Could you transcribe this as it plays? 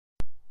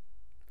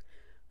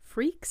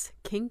Freaks,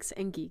 Kinks,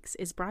 and Geeks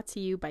is brought to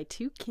you by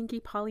two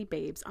kinky poly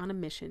babes on a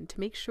mission to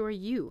make sure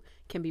you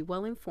can be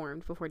well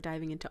informed before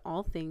diving into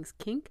all things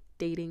kink,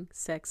 dating,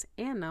 sex,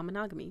 and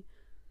non-monogamy.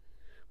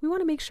 We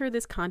want to make sure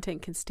this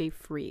content can stay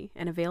free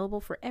and available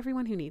for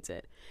everyone who needs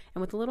it.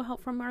 And with a little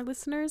help from our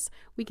listeners,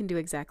 we can do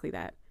exactly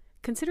that.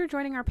 Consider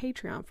joining our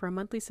Patreon for a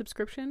monthly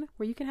subscription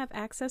where you can have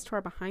access to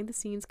our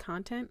behind-the-scenes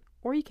content,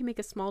 or you can make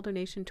a small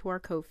donation to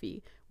our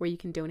Ko-fi, where you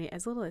can donate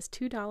as little as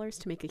 $2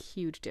 to make a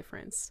huge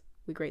difference.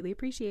 We greatly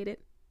appreciate it.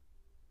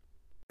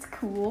 That's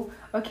cool.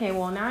 Okay,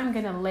 well, now I'm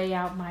going to lay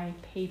out my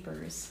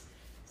papers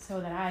so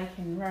that I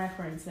can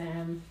reference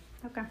them.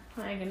 Okay.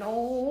 Like an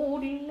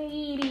old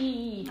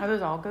lady. Are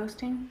those all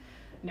ghosting?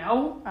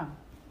 No. Oh.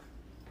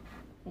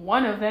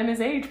 One of them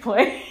is age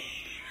play.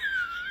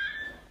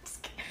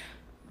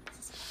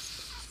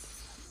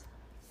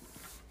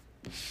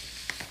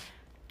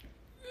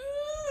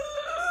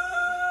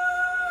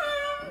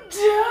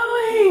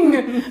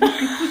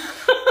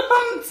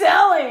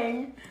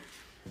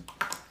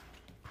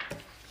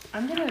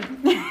 I'm telling.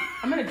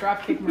 I'm gonna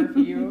drop kick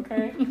Murphy you,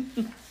 okay?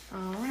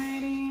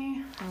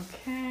 Alrighty.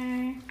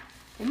 Okay.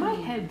 In my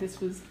head,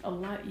 this was a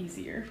lot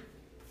easier.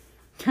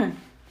 That's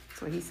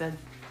what he said.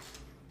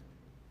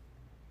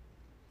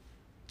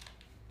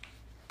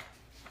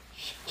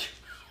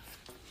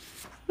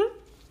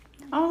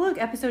 Oh, look,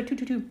 episode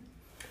 222.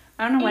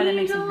 I don't know why that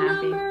makes him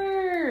happy.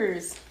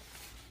 Numbers.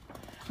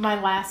 My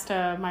last,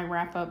 my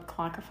wrap-up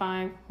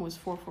Clockify was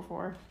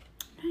 444.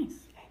 Nice.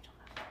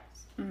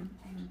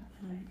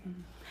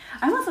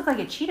 I almost look like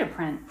a cheetah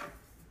print.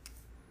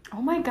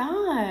 Oh my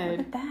god. Look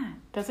at that.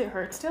 Does it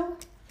hurt still?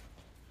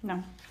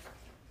 No.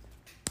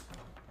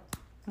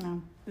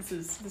 No. This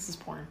is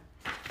porn.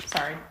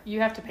 Sorry.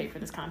 You have to pay for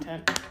this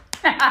content.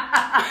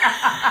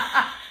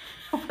 I'll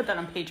put that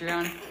on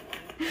Patreon.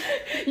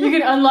 You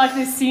can unlock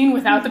this scene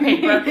without the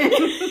paper.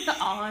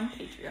 On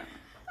Patreon.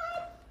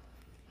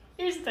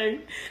 Here's the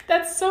thing.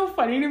 That's so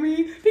funny to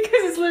me because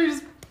it's literally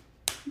just...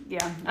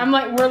 Yeah. I'm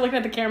like, we're looking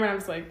at the camera and I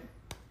was like...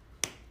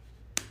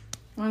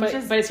 But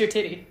it's your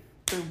titty.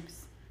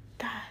 Boobs.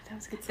 God, that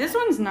was a good. This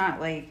one's not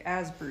like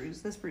as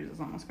bruised. This bruise is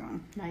almost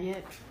gone. Not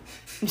yet.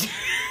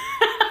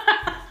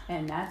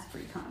 And that's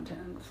free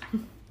content.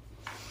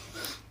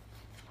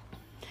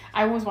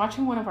 I was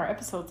watching one of our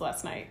episodes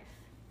last night.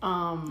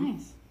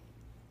 Nice.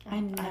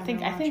 I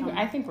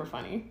think we're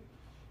funny.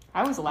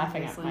 I was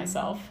laughing at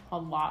myself a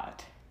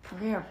lot.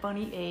 We are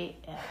funny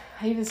AF.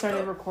 I even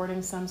started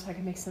recording some so I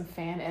could make some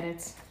fan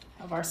edits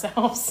of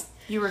ourselves.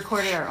 You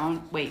recorded our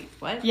own... Wait,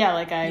 what? Yeah,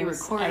 like the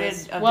recording?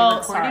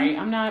 Sorry,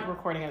 I'm not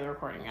recording of the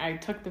recording. I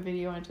took the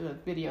video into the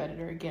video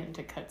editor again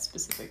to cut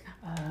specific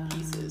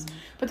pieces.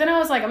 But then I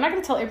was like, I'm not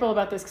going to tell April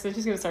about this because I'm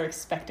just going to start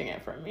expecting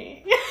it from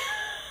me.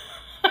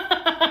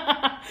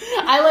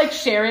 I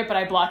share it, but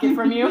I block it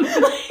from you. I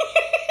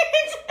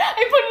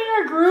put it in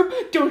our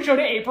group. Don't show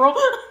to April.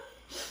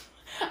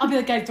 I'll be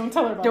like, guys, don't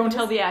tell her about this. Don't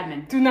tell the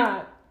admin. Do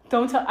not.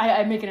 Don't tell.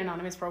 I make an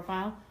anonymous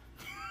profile.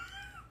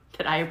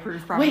 That I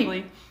approve,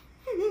 probably.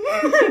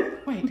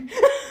 Wait.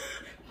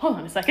 Hold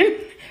on a second.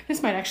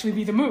 This might actually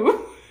be the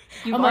move.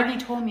 You've already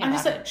told me about it. I'm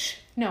just like, shh.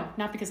 No,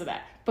 not because of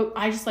that. But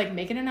I just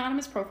make an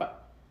anonymous profile.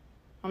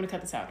 I'm going to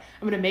cut this out.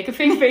 I'm going to make a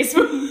fake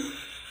Facebook.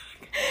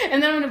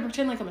 And then I'm going to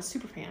pretend like I'm a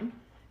super fan.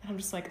 And I'm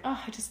just like,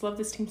 oh, I just love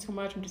this team so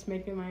much. I'm just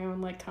making my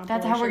own compilation.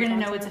 That's how we're going to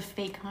know it's a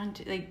fake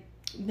content.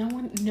 No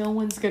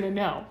one's going to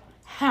know.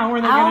 How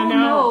are they going to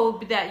know? I'll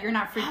know that you're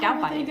not freaked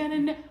out by it. How are they going to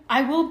know?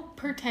 I will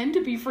pretend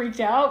to be freaked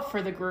out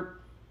for the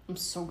group. I'm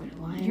so good at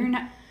lying. You're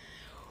not...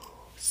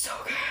 So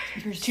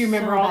good. Do you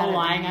remember all the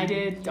lying I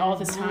did all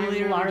this time?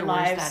 Our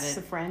lives,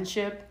 the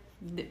friendship.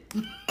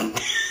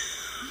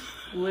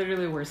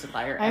 Literally worst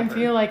liar ever. I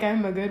feel like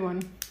I'm a good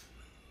one.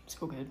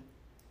 So good.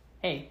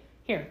 Hey,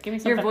 here, give me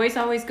something. Your voice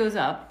always goes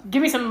up.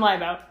 Give me something to lie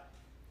about.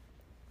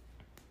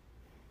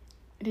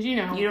 Did you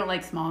know? You don't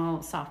like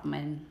small, soft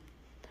men.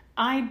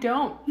 I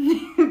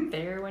don't.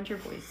 There went your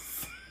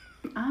voice.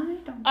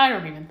 I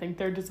don't even think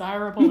they're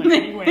desirable in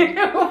any way.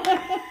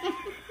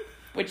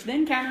 Which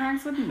then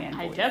counteracts with man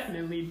voice. I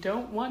definitely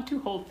don't want to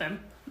hold them.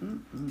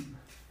 Mm-mm.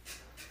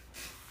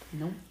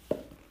 Nope.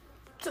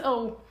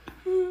 So,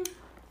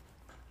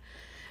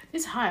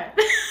 it's hot.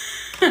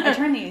 I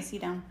turned the AC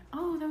down.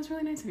 Oh, that was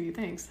really nice of you.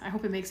 Thanks. I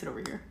hope it makes it over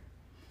here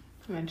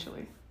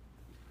eventually.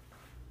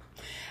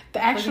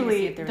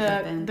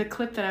 The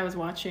clip that I was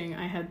watching,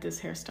 I had this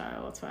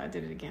hairstyle. That's why I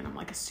did it again. I'm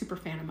a super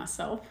fan of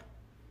myself.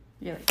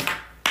 You're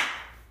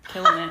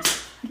killing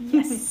it.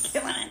 Yes.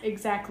 Killing it.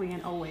 Exactly,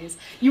 and always.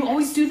 You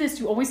always do this.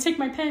 You always take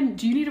my pen.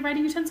 Do you need a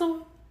writing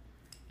utensil?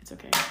 It's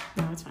okay.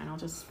 No, it's fine. I'll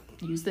just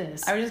use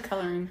this. I was just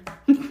coloring.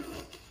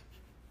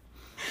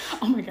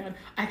 Oh my god.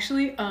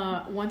 Actually,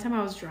 one time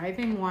I was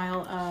driving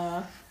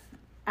while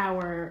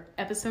our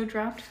episode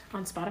dropped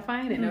on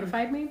Spotify and it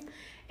notified me.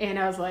 And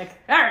I was like,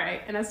 all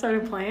right. And I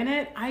started playing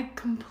it. I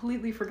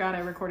completely forgot I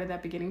recorded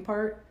that beginning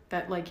part.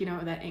 That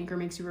that Anchor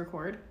makes you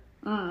record.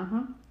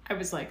 Uh-huh. I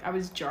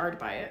was jarred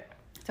by it.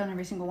 It's on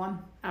every single one.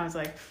 I was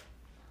like,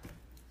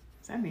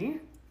 is that me? And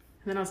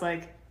then I was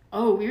like,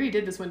 oh, we already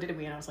did this one, didn't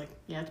we? And I was like,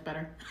 yeah, it's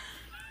better.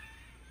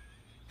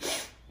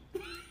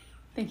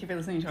 Thank you for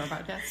listening to our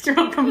podcast. You're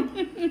welcome.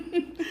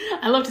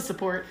 I love to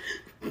support.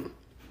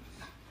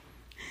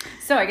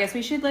 So I guess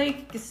we should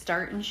like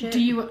start and shit.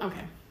 Do you?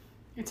 Okay.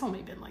 It's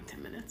only been like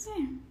 10 minutes.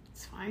 Yeah.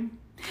 It's fine.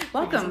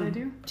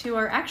 Welcome to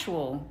our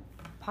actual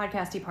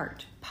podcasty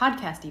part.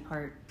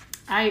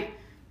 I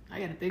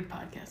got a big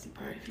podcasty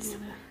part if you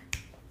want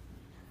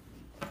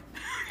that.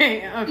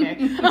 Hey, okay.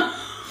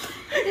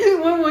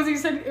 What was he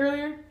said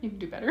earlier? You can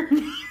do better.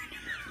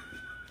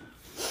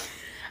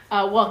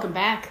 Welcome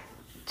back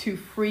to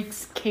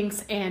Freaks,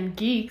 Kinks, and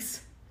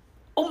Geeks.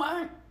 Oh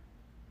my!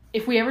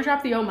 If we ever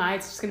drop the oh my,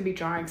 it's just gonna be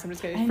jarring. So I'm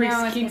just gonna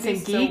Freaks, Kinks,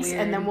 and Geeks, so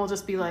and then we'll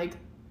just be like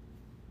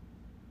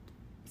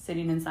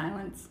sitting in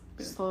silence.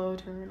 Slow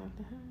turn of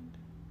the head,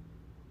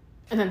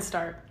 and then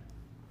start.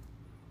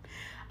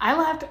 I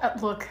laughed.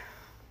 Look,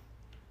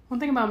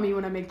 one thing about me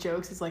when I make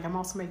jokes is like I'm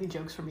also making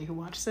jokes for me who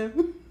watches it.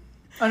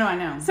 Oh no, I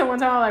know. So one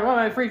time I was like, "Well,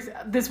 my freaks."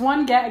 This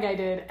one gag I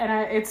did, and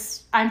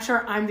I'm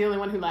sure I'm the only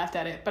one who laughed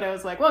at it. But I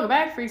was like, "Welcome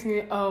back, freaks!"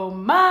 And oh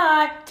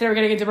my! Today we're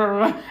getting into blah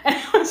blah blah, and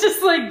it was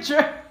just like,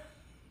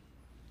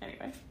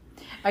 anyway.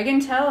 I can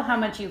tell how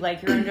much you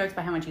like your own jokes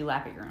by how much you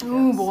laugh at your own jokes.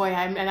 Oh boy,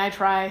 I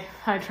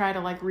try to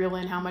like reel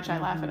in how much I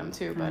laugh at them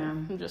too, but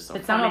I'm just so.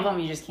 But funny. some of them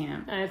you just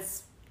can't. And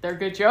they're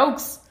good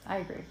jokes. I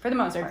agree. For the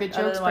most part, good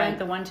jokes. Like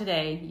the one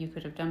today, you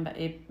could have done, but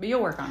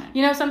you'll work on it.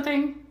 You know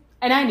something?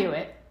 And I knew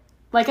it.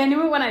 Like, I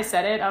knew it when I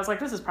said it. I was like,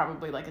 this is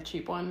probably, like, a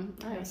cheap one.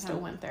 I still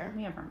went there.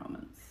 We have our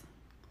moments.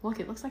 Look,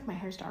 it looks like my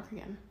hair's dark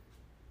again.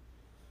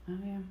 Oh,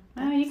 yeah.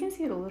 Oh, you can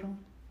see it a little.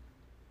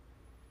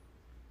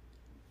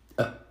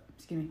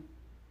 Excuse me.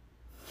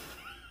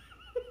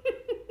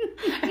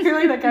 I feel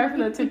like that guy from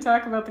that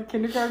TikTok about the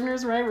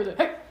kindergartners, right? Where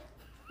hey!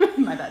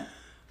 My bad.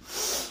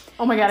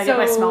 Oh, my God. I get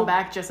my smell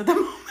back just at the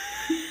moment.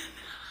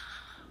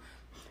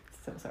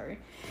 So sorry.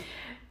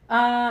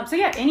 So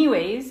yeah,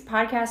 anyways,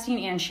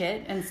 podcasting and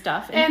shit and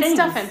stuff and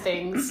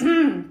things.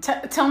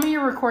 Tell me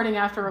you're recording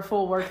after a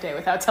full workday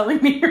without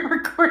telling me you're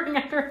recording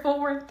after a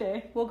full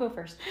workday. We'll go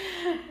first.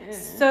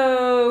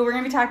 So we're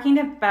going to be talking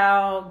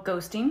about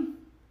ghosting,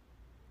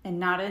 and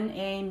not in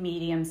a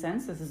medium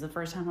sense. This is the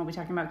first time we'll be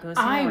talking about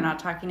ghosting. We're not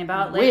talking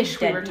about like wish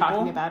dead we were people.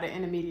 talking about it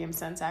in a medium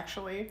sense,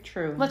 actually.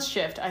 True. Let's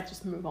shift. I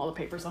just move all the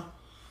papers off.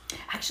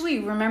 Actually,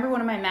 remember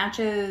one of my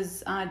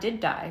matches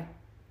did die.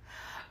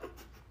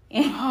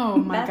 Oh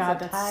my God,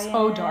 that's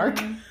so dark.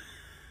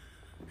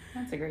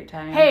 That's a great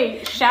time.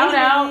 Hey, shout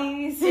out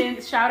in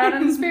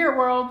the spirit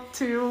world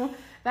to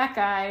that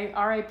guy.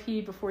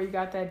 R.I.P. before you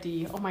got that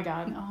D. Oh my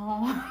God.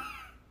 Oh,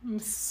 I'm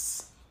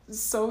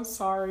so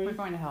sorry. we're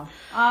going to hell.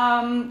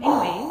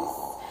 Anyways,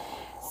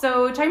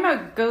 so talking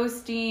about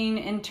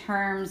ghosting in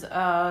terms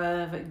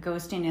of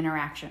ghosting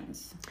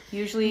interactions,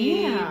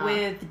 usually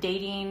with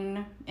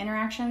dating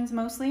interactions,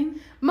 mostly.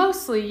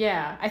 Mostly,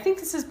 yeah. I think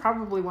this is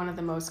probably one of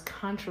the most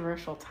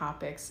controversial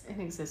topics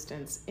in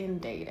existence in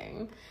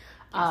dating.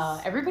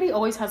 Yes. Everybody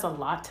always has a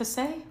lot to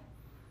say.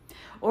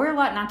 Or a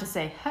lot not to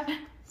say.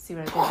 See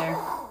what I did there?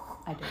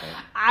 I did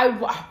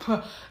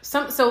it.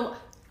 So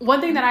one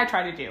thing that I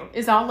try to do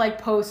is I'll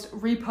like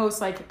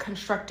repost like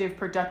constructive,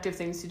 productive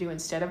things to do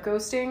instead of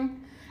ghosting.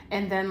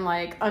 And then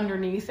like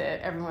underneath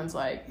it, everyone's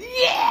like,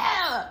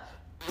 yeah,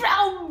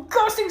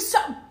 ghosting,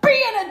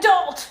 be an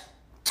adult.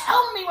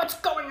 Tell me what's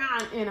going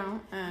on, you know?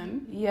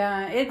 And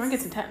yeah, everyone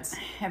gets intense.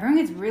 Everyone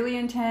gets really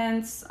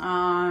intense.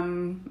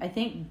 I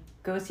think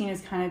ghosting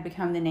has kind of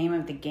become the name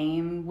of the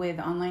game with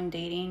online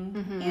dating.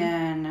 Mm-hmm.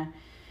 And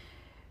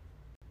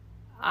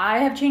I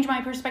have changed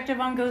my perspective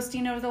on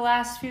ghosting over the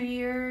last few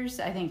years.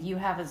 I think you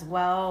have as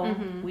well.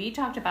 Mm-hmm. We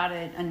talked about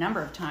it a number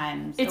of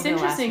times. It's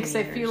interesting because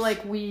I feel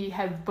like we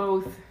have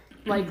both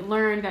like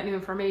learned that new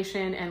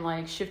information and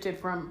like shifted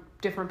from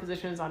different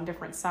positions on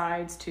different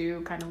sides to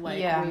kind of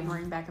like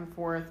wavering back and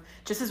forth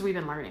just as we've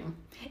been learning.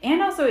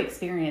 And also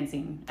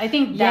experiencing. I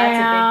think that's a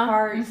big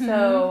part. Mm-hmm.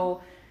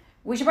 So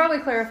we should probably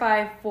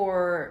clarify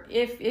for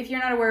if you're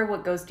not aware of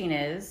what ghosting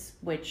is,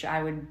 which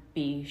I would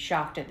be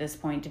shocked at this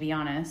point, to be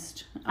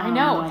honest. I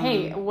know.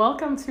 Hey,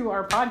 welcome to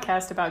our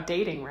podcast about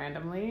dating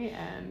randomly.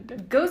 And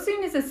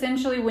ghosting is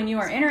essentially when you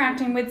are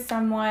interacting with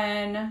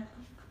someone.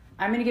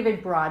 I'm going to give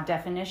a broad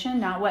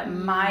definition, not what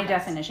my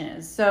definition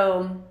is.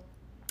 So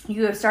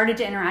you have started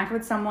to interact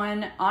with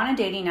someone on a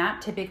dating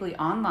app, typically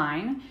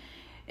online.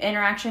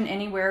 Interaction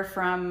anywhere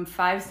from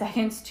 5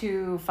 seconds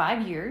to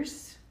 5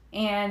 years.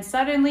 And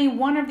suddenly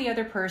one of the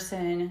other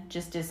person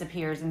just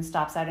disappears and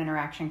stops that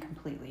interaction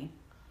completely.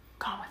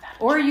 Gone without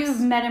a or trace.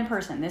 you've met in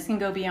person. This can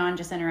go beyond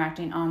just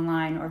interacting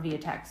online or via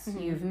text.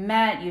 Mm-hmm. You've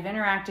met, you've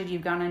interacted,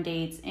 you've gone on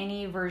dates,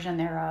 any version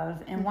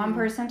thereof. And one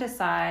person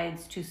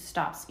decides to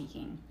stop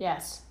speaking.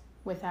 Yes.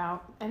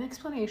 Without an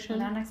explanation.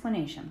 Without an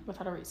explanation.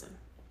 Without a reason.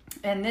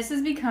 And this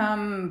has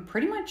become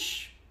pretty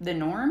much the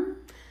norm.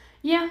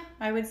 Yeah.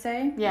 I would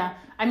say. Yeah.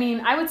 I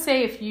mean, I would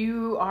say if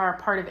you are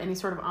part of any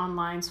sort of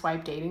online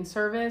swipe dating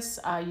service,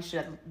 you should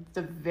at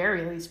the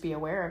very least be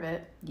aware of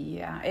it.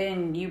 Yeah.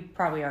 And you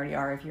probably already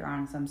are if you're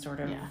on some sort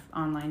of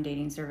online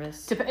dating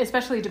service.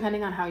 Especially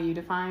depending on how you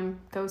define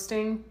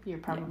ghosting, you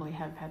probably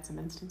have had some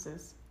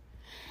instances.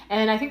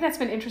 And I think that's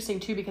been interesting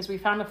too, because we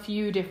found a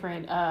few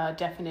different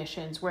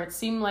definitions where it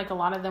seemed like a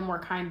lot of them were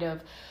kind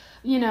of,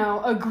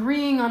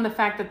 agreeing on the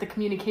fact that the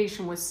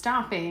communication was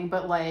stopping,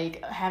 but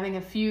like having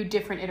a few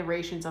different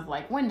iterations of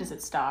like, when does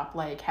it stop?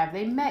 Like, have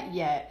they met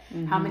yet?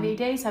 How many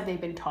days have they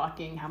been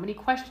talking? How many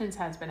questions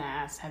has been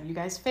asked? Have you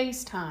guys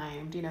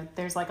FaceTimed?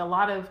 There's like a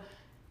lot of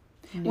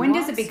nuance. When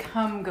does it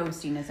become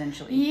ghosting,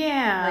 essentially?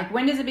 Yeah. Like,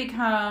 when does it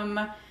become,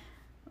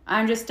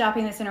 I'm just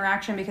stopping this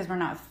interaction because we're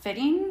not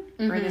fitting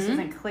or this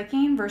isn't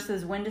clicking,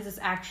 versus when does this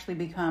actually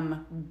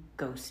become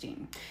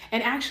ghosting?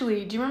 And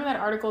actually, do you remember that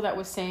article that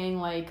was saying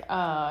like,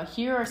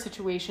 here are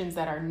situations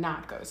that are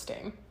not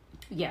ghosting?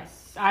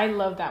 Yes. I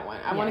love that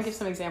one. I want to give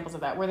some examples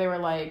of that where they were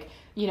like,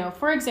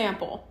 for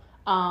example,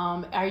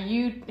 have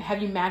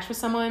you matched with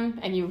someone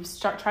and you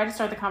try to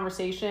start the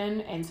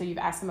conversation, and so you've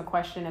asked them a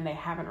question and they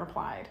haven't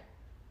replied.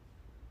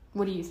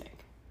 What do you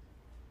think?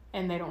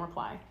 And they don't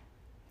reply.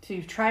 So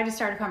you've tried to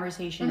start a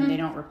conversation and they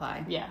don't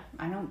reply. Yeah.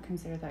 I don't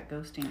consider that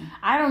ghosting.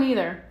 I don't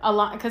either. A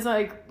lot, because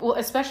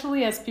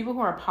especially as people who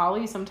are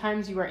poly,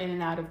 sometimes you are in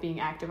and out of being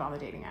active on the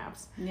dating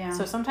apps. Yeah.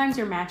 So sometimes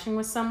you're matching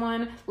with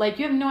someone, like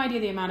you have no idea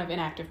the amount of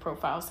inactive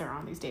profiles there are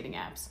on these dating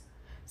apps.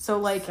 So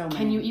like,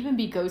 can you even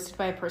be ghosted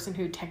by a person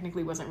who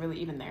technically wasn't really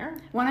even there?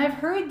 When I've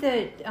heard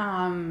that,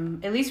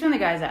 at least from the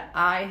guys that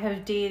I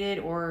have dated,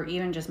 or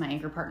even just my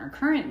anchor partner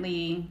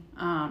currently,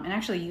 and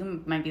actually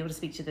you might be able to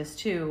speak to this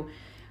too,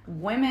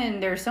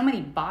 women, there are so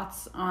many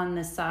bots on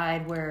the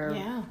side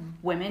where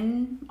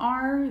women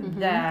are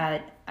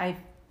that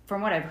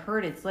from what I've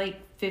heard, it's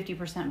like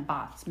 50%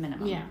 bots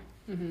minimum. Yeah.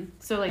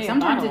 So like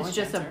sometimes it's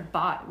just a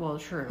bot. Well,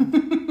 true.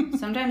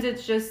 Sometimes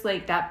it's just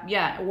like that.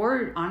 Yeah.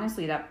 Or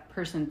honestly, that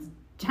person's,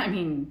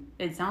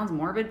 it sounds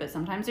morbid, but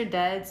sometimes they're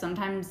dead.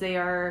 Sometimes they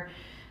are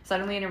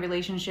suddenly in a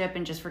relationship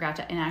and just forgot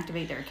to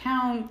inactivate their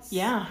accounts.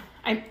 Yeah.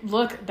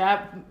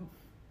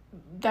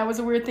 That was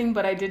a weird thing,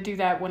 but I did do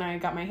that when I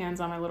got my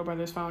hands on my little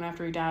brother's phone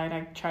after he died.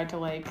 I tried to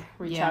like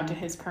reach out to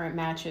his current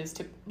matches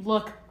to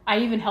look. I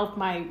even helped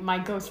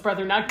my ghost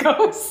brother not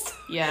ghost.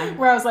 Yeah.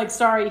 Where I was like,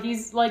 sorry,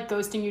 he's like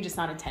ghosting you, just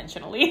not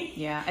intentionally.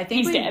 Yeah. I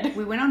think he's dead.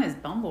 We went on his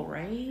Bumble,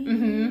 right?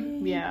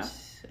 Yeah.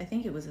 I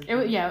think it was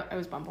it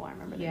was Bumble. I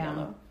remember the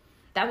yellow.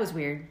 That was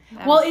weird.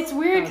 It's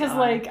weird because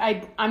like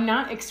I'm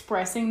not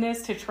expressing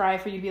this to try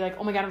for you to be like,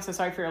 oh my God, I'm so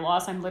sorry for your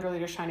loss. I'm literally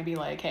just trying to be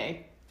like,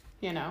 hey,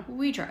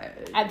 we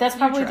tried. That's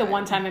probably the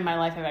one time in my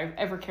life that I've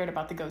ever cared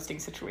about the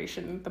ghosting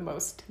situation the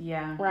most.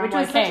 Yeah. Where Which I'm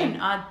was like, such hey, an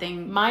odd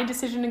thing. My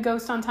decision to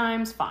ghost on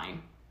time's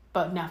fine,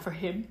 but not for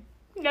him.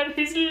 Not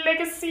his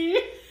legacy.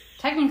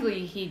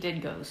 Technically, he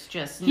did ghost,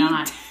 just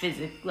not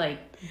physically.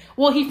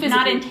 Well, he physically,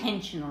 not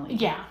intentionally.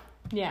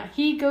 Yeah.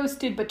 He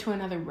ghosted, but to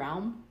another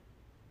realm.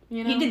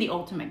 He did the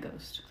ultimate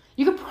ghost.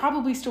 You could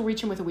probably still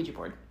reach him with a Ouija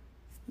board.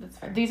 That's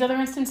fair. These other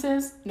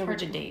instances, no. Hard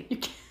to date. You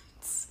can't.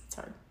 It's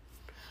hard.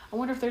 I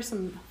wonder if there's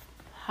some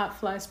hot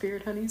fly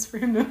spirit honeys for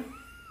him to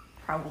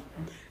probably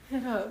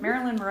hit up.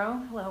 Marilyn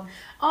Monroe, hello.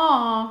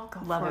 Aw,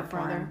 love it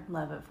for him.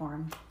 Love it for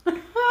him.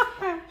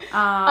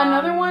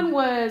 Another one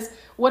was,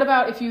 what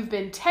about if you've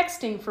been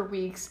texting for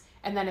weeks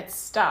and then it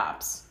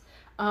stops?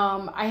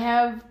 I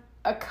have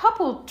a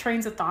couple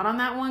trains of thought on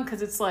that one,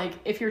 because it's like,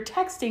 if you're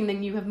texting,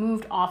 then you have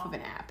moved off of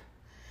an app.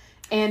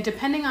 And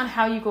depending on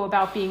how you go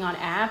about being on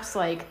apps,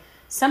 like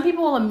some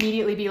people will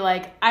immediately be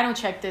like, I don't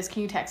check this,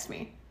 can you text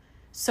me?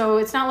 So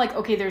it's not like,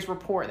 okay, there's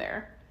rapport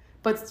there.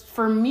 But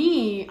for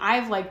me,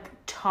 I've like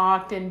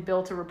talked and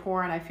built a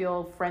rapport and I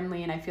feel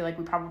friendly and I feel like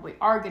we probably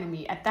are going to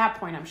meet. At that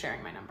point, I'm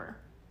sharing my number.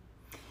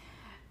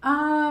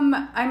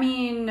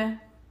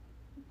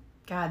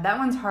 God, that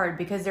one's hard,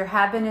 because there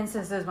have been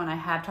instances when I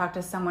have talked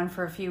to someone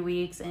for a few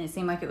weeks and it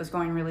seemed like it was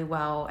going really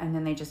well, and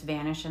then they just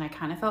vanished and I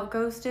kind of felt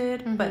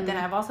ghosted. Mm-hmm. But then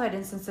I've also had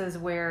instances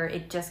where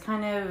it just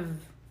kind of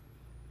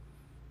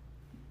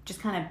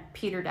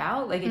petered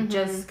out. Like it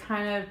just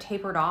kind of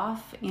tapered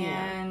off.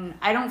 And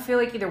I don't feel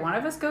like either one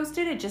of us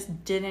ghosted. It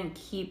just didn't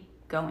keep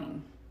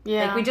going.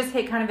 Yeah. Like we just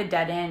hit kind of a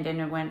dead end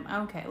and it went,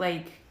 okay.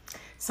 Like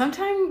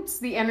sometimes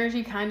the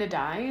energy kind of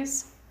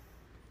dies.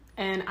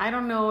 And I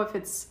don't know if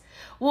it's,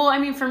 well, I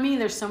mean, for me,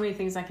 there's so many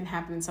things that can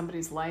happen in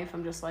somebody's life.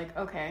 I'm just like,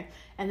 okay.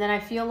 And then I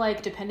feel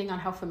like depending on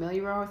how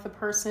familiar you are with the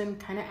person,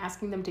 kind of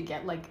asking them to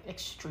get like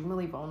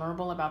extremely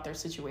vulnerable about their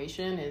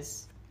situation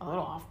is a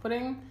little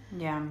off-putting.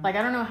 Yeah. Like,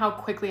 I don't know how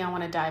quickly I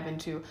want to dive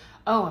into,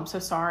 oh, I'm so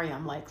sorry,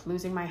 I'm like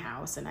losing my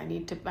house and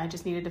I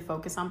just needed to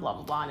focus on blah,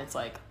 blah, blah. And it's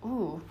like,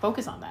 ooh,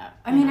 focus on that.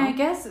 I mean, I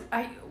guess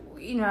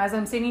as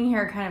I'm sitting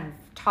here kind of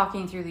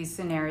talking through these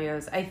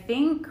scenarios, I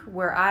think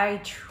where I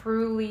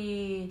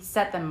truly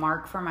set the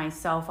mark for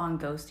myself on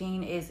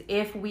ghosting is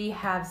if we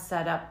have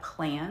set up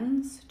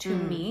plans to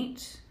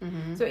meet.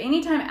 Mm-hmm. So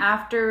anytime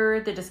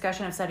after the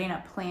discussion of setting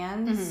up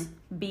plans,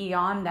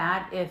 beyond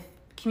that, if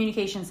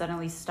communication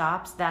suddenly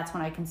stops, that's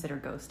when I consider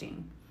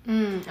ghosting.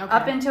 Okay.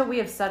 Up until we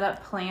have set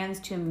up plans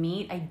to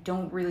meet, I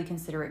don't really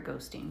consider it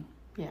ghosting.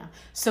 Yeah.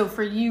 So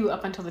for you,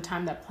 up until the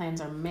time that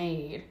plans are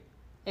made,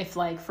 if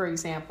like, for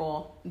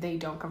example, they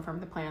don't confirm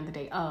the plan the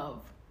day of,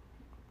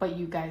 but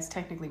you guys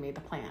technically made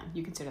the plan,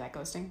 you consider that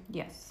ghosting?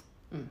 Yes.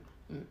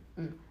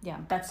 Yeah.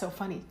 That's so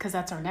funny because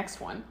that's our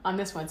next one. On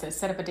this one, it says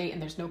set up a date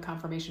and there's no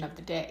confirmation of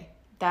the day.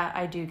 That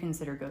I do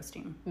consider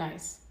ghosting.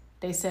 Nice.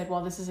 They said,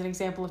 well, this is an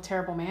example of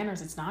terrible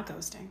manners. It's not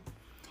ghosting.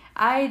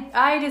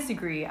 I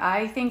disagree.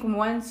 I think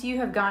once you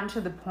have gotten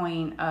to the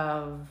point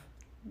of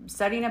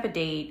setting up a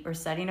date or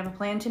setting up a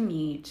plan to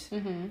meet,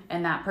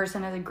 and that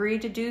person has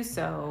agreed to do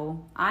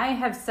so, I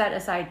have set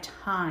aside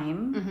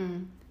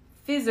time,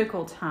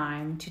 physical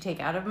time, to take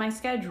out of my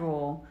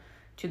schedule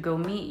to go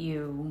meet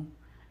you.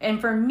 And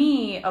for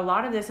me, a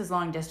lot of this is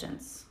long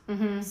distance. So,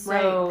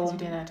 right, because you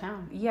did that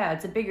town. Yeah,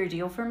 it's a bigger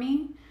deal for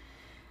me.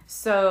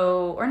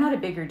 So, or not a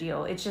bigger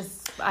deal. It's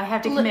just, I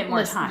have to commit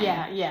more time.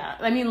 Yeah.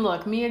 I mean,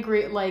 look, me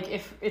agree. Like,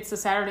 if it's a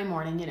Saturday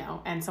morning, you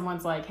know, and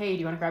someone's like, hey, do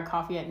you want to grab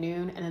coffee at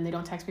noon? And then they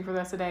don't text me for the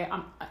rest of the day.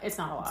 It's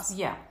not a loss.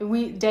 Yeah.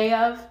 Day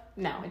of,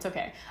 no, it's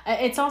okay.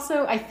 It's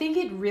also, I think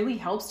it really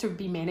helps to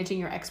be managing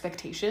your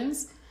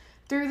expectations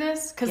through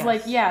this. Because,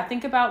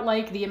 think about,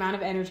 like, the amount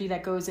of energy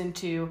that goes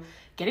into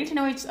getting to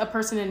know a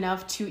person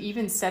enough to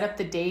even set up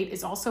the date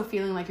is also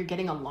feeling like you're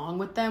getting along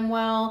with them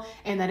well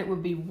and that it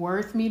would be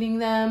worth meeting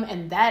them.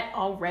 And that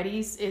already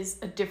is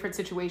a different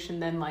situation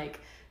than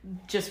like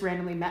just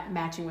randomly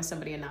matching with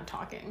somebody and not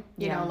talking.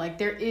 You know, like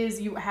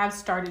you have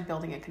started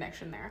building a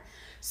connection there.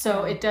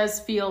 So it does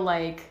feel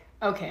like,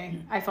 okay,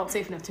 I felt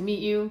safe enough to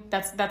meet you.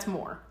 That's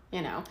more.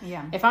 You know,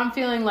 if I'm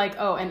feeling like,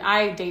 and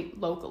I date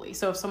locally.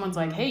 So if someone's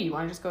like, hey, you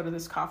want to just go to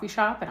this coffee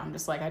shop? And I'm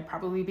just like, I'd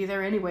probably be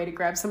there anyway to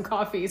grab some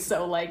coffee.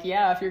 So like,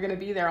 if you're going to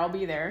be there, I'll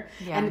be there.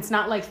 Yeah. And it's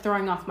not like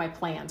throwing off my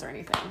plans or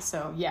anything.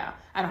 So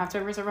I don't have to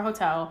reserve a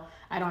hotel.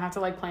 I don't have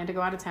to like plan to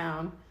go out of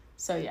town.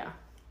 So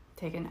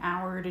take an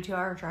hour to 2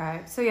 hour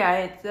drive. So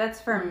that's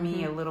for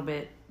me a little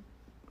bit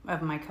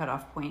of my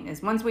cutoff point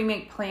is once we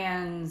make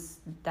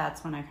plans,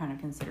 that's when I kind of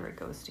consider it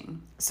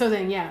ghosting. So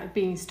then,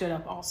 being stood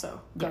up also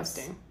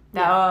ghosting.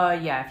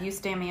 If you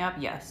stand me up,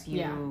 yes, you.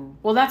 Yeah.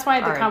 Well, that's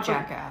why the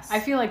jackass. I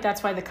feel like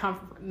that's why the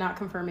not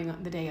confirming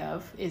the day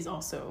of is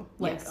also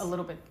like a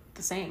little bit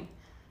the same.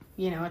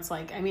 You know, it's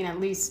like, I mean, at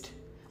least.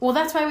 Well,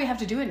 that's why we have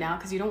to do it now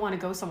because you don't want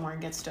to go somewhere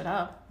and get stood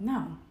up.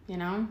 No, you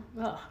know,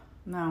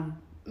 no,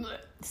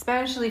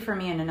 especially for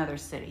me in another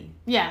city.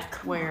 Yeah,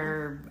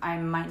 where I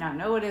might not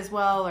know it as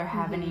well or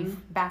have any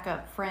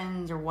backup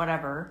friends or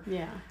whatever.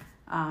 Yeah,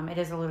 it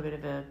is a little bit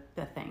of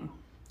a thing.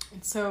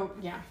 And so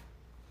yeah.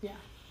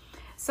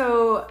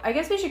 So I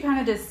guess we should kind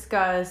of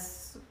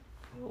discuss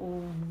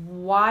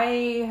why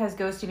has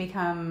ghosting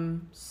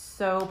become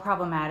so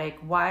problematic?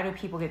 Why do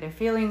people get their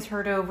feelings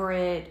hurt over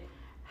it?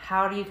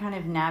 How do you kind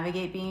of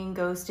navigate being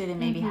ghosted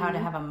and maybe how to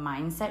have a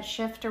mindset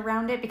shift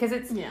around it? Because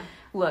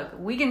look,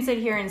 we can sit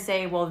here and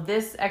say, well,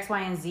 this X,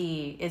 Y, and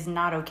Z is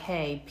not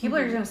okay. People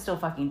are going to still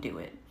fucking do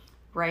it,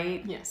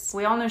 right? Yes.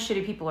 We all know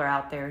shitty people are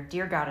out there.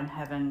 Dear God in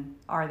heaven,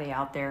 are they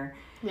out there?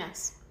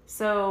 Yes.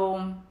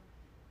 So,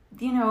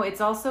 you know,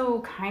 it's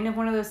also kind of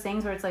one of those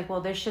things where it's like, well,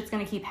 this shit's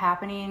going to keep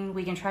happening.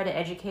 We can try to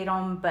educate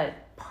them, but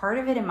part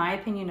of it, in my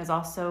opinion, is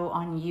also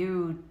on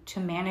you to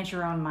manage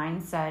your own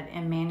mindset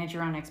and manage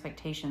your own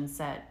expectations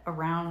set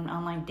around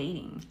online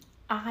dating.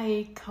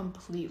 I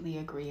completely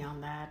agree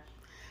on that.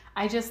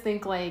 I just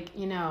think, like,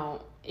 you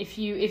know, if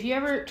you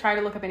ever try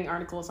to look up any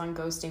articles on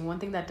ghosting, one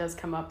thing that does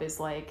come up is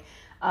like,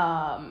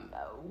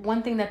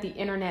 one thing that the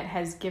internet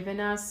has given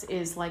us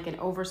is like an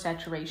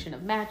oversaturation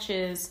of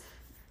matches.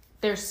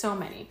 There's so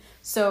many.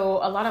 So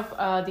a lot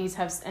of these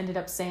have ended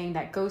up saying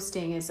that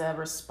ghosting is a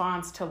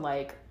response to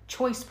like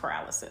choice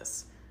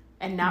paralysis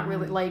and not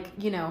really like,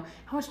 you know,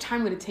 how much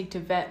time would it take to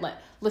vet? Like,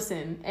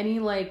 listen, any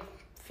like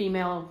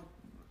female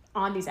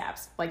on these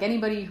apps, like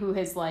anybody who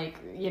has like,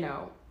 you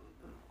know,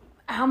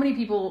 how many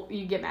people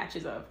you get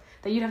matches of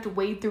that you'd have to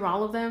wade through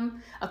all of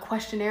them, a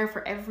questionnaire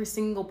for every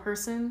single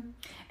person.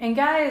 And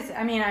guys,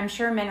 I mean, I'm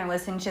sure men are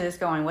listening to this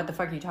going, what the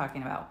fuck are you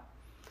talking about?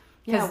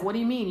 Yeah, what do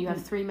you mean? You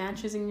have 3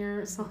 matches in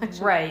your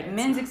selection? Right.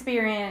 Men's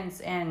experience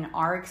and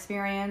our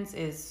experience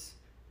is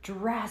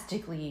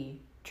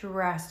drastically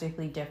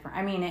different.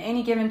 I mean, at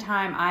any given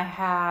time I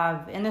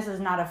have, and this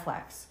is not a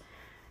flex,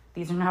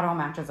 these are not all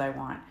matches I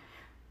want.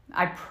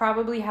 I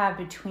probably have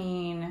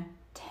between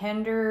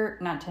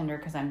not Tinder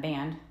because I'm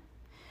banned,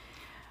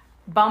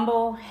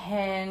 Bumble,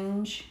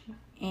 Hinge,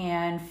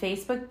 and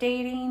Facebook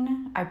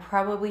dating, I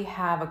probably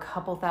have a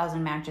couple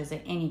thousand matches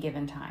at any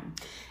given time.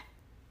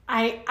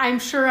 I'm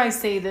sure I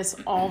say this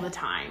all the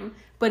time,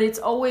 but it's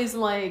always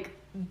like,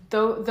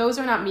 those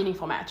are not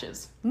meaningful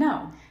matches.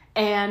 No.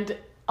 And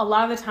a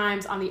lot of the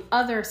times on the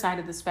other side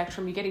of the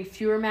spectrum, you're getting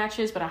fewer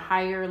matches, but a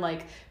higher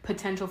like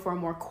potential for a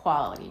more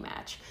quality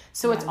match.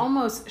 So it's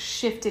almost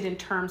shifted in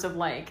terms of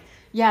like,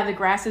 the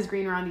grass is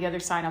greener on the other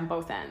side on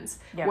both ends.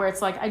 Yeah. Where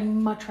it's like, I'd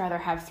much rather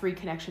have 3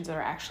 connections that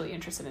are actually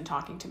interested in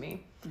talking to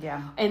me.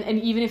 Yeah. And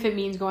even if it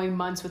means going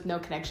months with no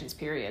connections,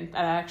 period,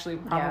 that actually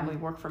probably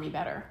work for me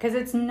better. Because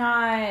it's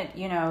not,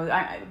 you know,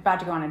 I'm about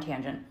to go on a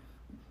tangent.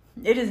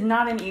 It is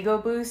not an ego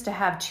boost to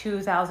have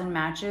 2,000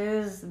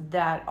 matches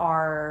that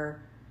are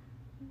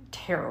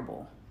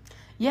terrible.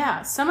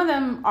 Yeah, some of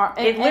them are.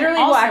 It literally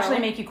and will also, actually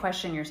make you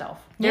question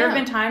yourself. There have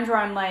been times where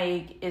I'm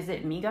like, is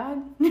it me, God?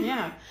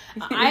 Yeah.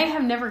 I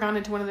have never gone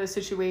into one of those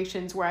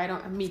situations where I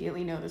don't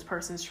immediately know this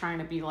person's trying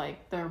to be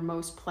like their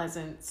most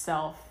pleasant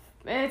self.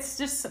 It's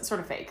just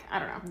sort of fake. I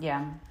don't know.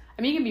 Yeah.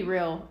 I mean, you can be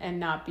real and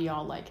not be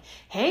all like,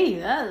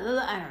 hey, I don't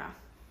know.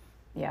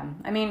 Yeah.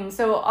 I mean,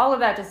 so all of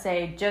that to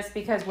say, just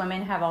because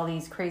women have all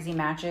these crazy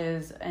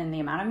matches and the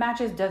amount of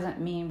matches doesn't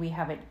mean we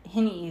have it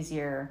any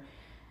easier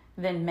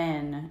than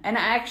men. And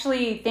I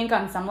actually think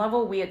on some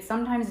level we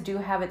sometimes do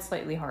have it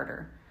slightly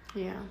harder.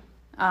 Yeah.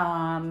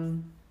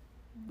 And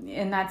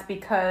that's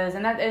because,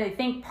 I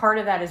think part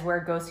of that is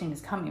where ghosting is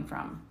coming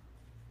from.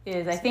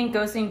 I think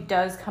ghosting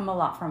does come a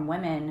lot from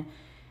women.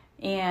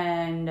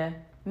 And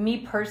me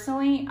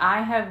personally,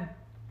 I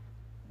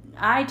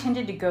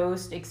tended to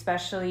ghost,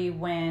 especially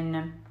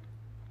when,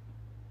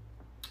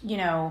 you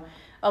know,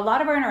 a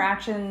lot of our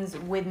interactions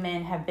with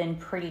men have been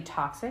pretty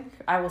toxic.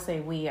 I will say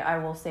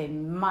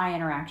my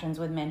interactions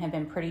with men have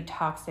been pretty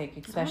toxic,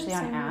 especially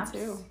on apps.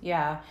 Too.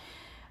 Yeah.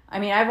 I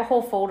mean, I have a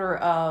whole folder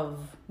of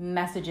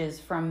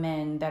messages from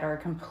men that are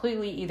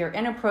completely either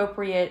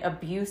inappropriate,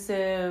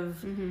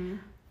 abusive,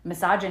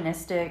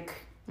 misogynistic.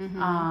 They're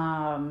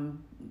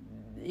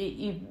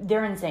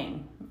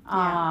insane.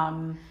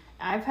 Yeah.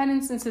 I've had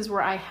instances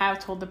where I have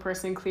told the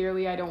person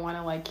clearly I don't want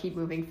to like keep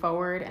moving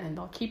forward, and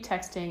they'll keep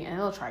texting and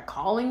they'll try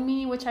calling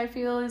me, which I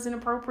feel is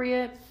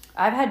inappropriate.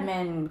 I've had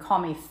men call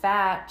me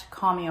fat,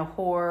 call me a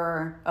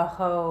whore, a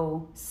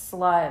hoe,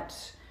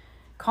 slut,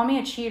 call me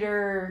a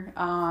cheater.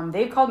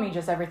 They've called me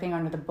just everything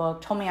under the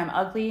book, told me I'm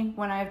ugly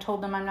when I've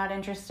told them I'm not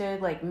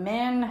interested. Like,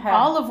 men have...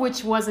 All of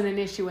which wasn't an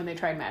issue when they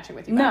tried matching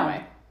with you, by the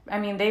way. I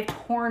mean, they've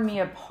torn me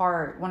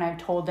apart when I've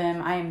told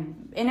them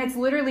and it's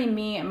literally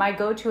me. My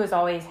go-to is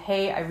always,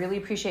 hey, I really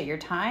appreciate your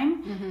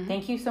time.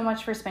 Thank you so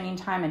much for spending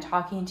time and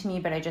talking to me,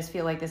 but I just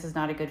feel like this is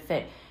not a good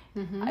fit.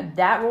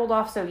 That rolled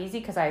off so easy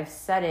because I've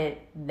said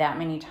it that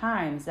many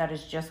times. That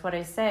is just what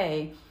I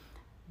say.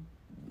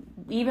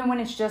 Even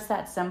when it's just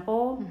that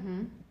simple,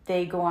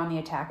 they go on the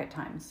attack at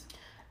times.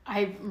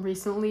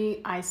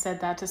 I said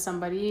that to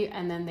somebody,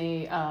 and then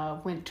they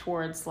went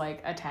towards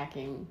like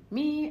attacking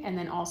me, and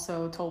then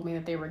also told me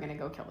that they were going to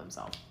go kill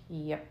themselves.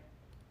 Yep.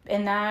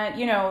 And that,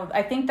 you know,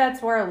 I think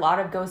that's where a lot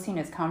of ghosting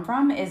has come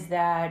from, is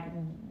that,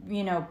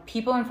 you know,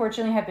 people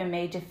unfortunately have been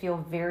made to feel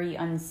very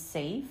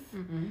unsafe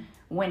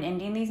when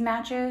ending these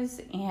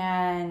matches.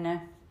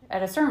 And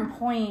at a certain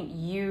point,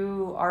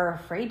 you are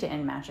afraid to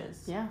end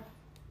matches. Yeah.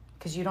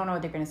 Because you don't know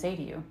what they're going to say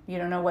to you. You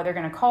don't know what they're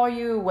going to call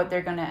you, what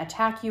they're going to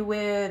attack you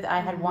with. I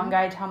had one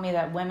guy tell me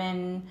that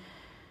women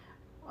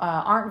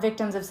aren't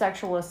victims of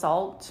sexual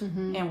assault,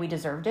 and we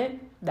deserved it.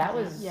 That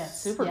was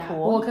super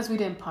cool. Well, because we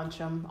didn't punch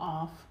them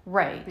off.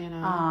 Right. You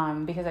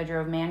know? Because I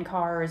drove man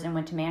cars and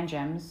went to man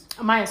gyms.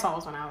 My assault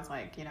was when I was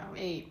like,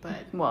 8, but...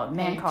 Well,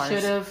 man cars.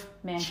 Should have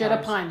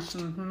punched.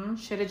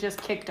 Should have just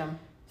kicked them.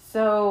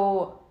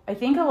 So... I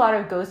think a lot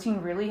of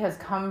ghosting really has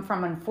come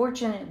from,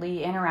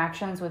 unfortunately,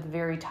 interactions with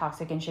very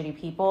toxic and shitty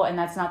people. And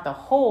that's not the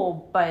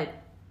whole, but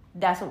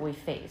that's what we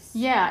face.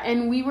 Yeah,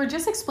 and we were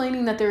just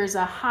explaining that there is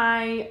a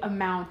high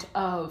amount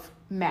of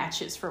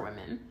matches for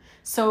women.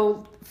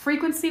 So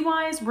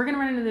frequency-wise, we're going to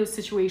run into those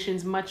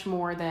situations much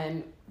more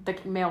than the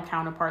male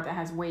counterpart that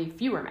has way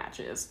fewer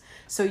matches.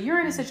 So you're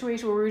in a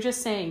situation where we were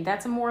just saying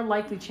that's a more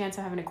likely chance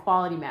of having a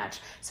quality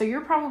match. So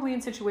you're probably in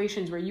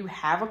situations where you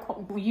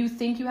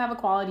think you have a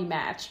quality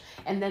match,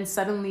 and then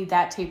suddenly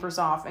that tapers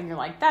off and you're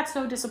like, that's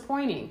so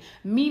disappointing.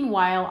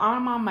 Meanwhile,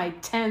 I'm on my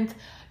 10th.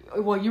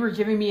 Well, you were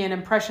giving me an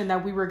impression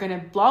that we were going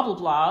to blah, blah,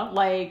 blah.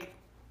 Like,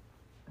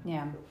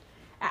 yeah.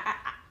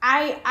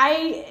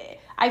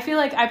 I feel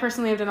like I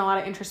personally have done a lot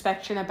of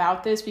introspection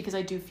about this because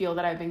I do feel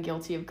that I've been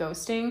guilty of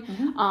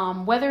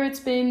ghosting. Whether it's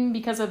been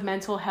because of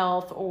mental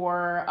health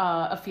or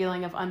a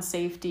feeling of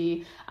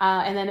unsafety.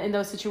 And then in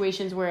those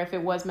situations where if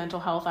it was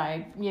mental health,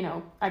 I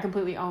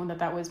completely own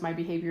that was my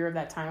behavior of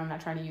that time. I'm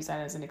not trying to use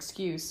that as an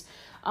excuse.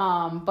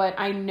 But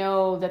I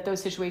know that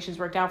those situations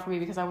worked out for me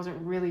because I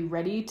wasn't really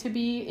ready to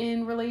be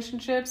in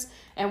relationships.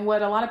 And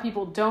what a lot of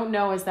people don't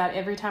know is that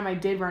every time I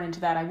did run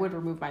into that, I would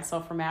remove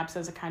myself from apps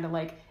as a kind of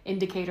like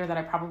indicator that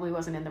I probably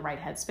wasn't in the right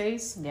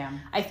headspace. Yeah.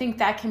 I think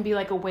that can be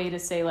like a way to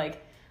say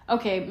like,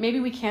 okay, maybe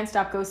we can't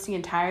stop ghosting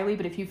entirely,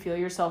 but if you feel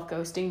yourself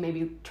ghosting,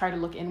 maybe try to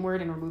look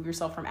inward and remove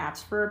yourself from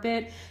apps for a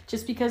bit,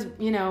 just because,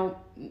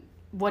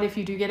 what if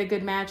you do get a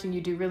good match and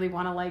you do really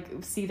want to like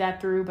see that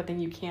through, but then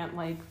you can't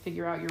like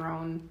figure out your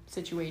own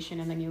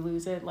situation and then you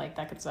lose it? Like,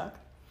 that could suck.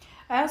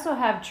 I also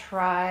have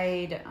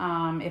tried,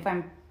 if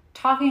I'm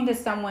talking to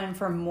someone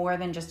for more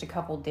than just a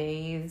couple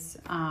days,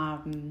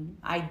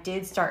 I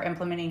did start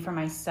implementing for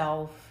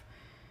myself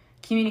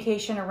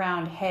communication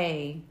around,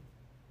 hey,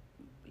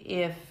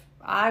 if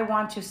I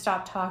want to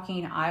stop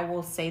talking, I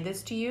will say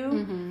this to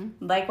you.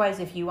 Likewise,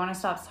 if you want to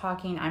stop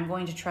talking, I'm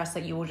going to trust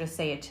that you will just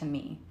say it to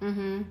me.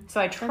 So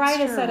I try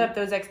to set up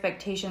those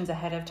expectations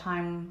ahead of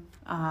time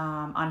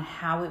on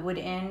how it would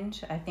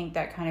end. I think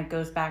that kind of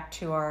goes back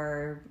to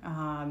our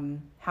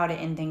how to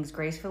end things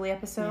gracefully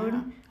episode.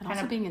 And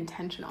also being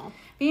intentional.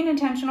 Being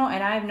intentional,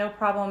 and I have no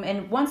problem.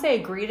 And once they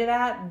agree to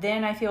that,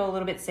 then I feel a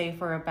little bit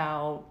safer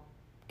about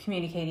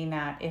communicating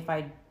that if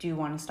I do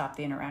want to stop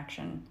the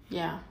interaction.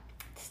 Yeah.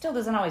 Still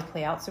doesn't always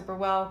play out super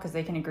well because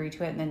they can agree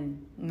to it and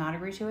then not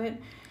agree to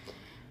it.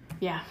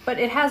 Yeah. But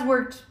it has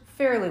worked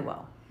fairly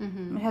well.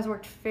 It has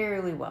worked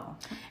fairly well.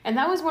 And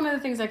that was one of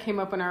the things that came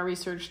up in our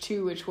research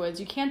too, which was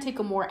you can't take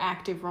a more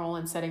active role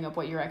in setting up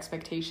what your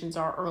expectations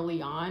are early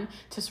on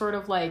to sort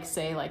of like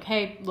say like,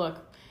 hey,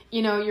 look,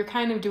 you know, you're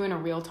kind of doing a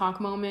real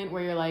talk moment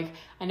where you're like,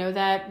 I know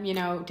that, you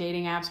know,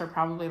 dating apps are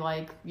probably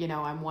like, you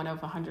know, I'm one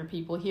of 100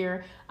 people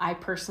here. I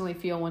personally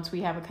feel once we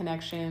have a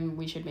connection,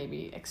 we should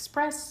maybe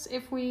express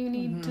if we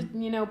need to,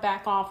 you know,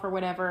 back off or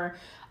whatever.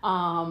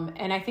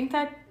 And I think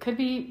that could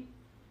be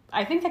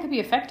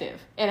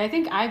effective. And I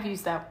think I've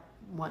used that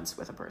once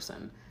with a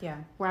person. Yeah.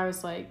 Where I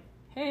was like,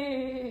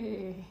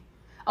 hey.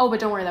 Oh, but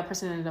don't worry, that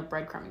person ended up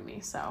breadcrumbing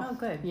me. So. Oh,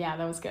 good. Yeah,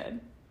 that was good.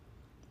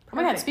 Perfect. Oh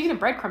my God, speaking of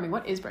breadcrumbing,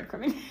 what is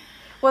breadcrumbing?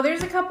 Well,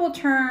 there's a couple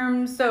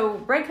terms. So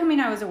breadcrumbing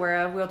I was aware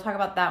of. We'll talk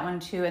about that one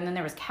too. And then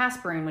there was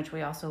Caspering, which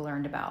we also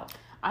learned about.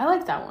 I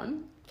like that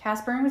one.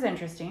 Caspering was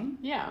interesting.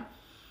 Yeah.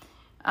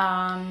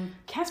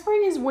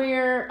 Caspering is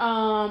where,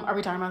 are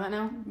we talking about that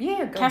now?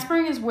 Yeah, go.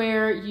 Caspering is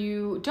where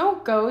you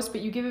don't ghost,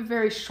 but you give a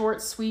very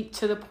short, sweet,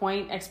 to the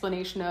point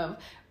explanation of,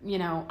 you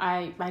know,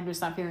 I'm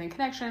just not feeling a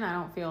connection. I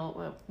don't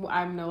feel,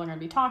 I'm no longer going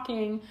to be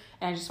talking,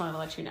 and I just wanted to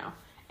let you know.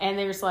 And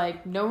there's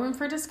like no room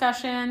for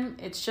discussion.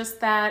 It's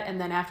just that.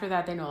 And then after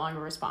that, they no longer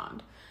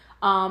respond.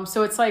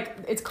 So it's like,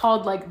 it's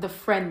called like the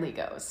friendly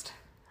ghost.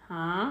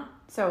 Huh?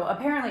 So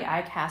apparently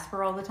I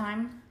Casper all the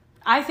time.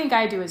 I think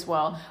I do as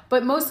well,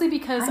 but mostly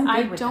because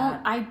I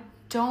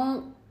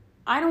don't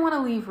want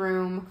to leave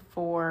room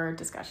for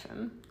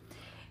discussion.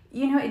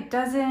 You know, it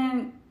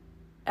doesn't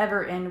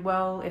ever end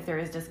well if there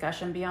is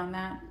discussion beyond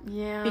that.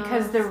 Yeah.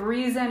 Because the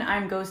reason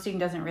I'm ghosting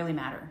doesn't really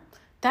matter.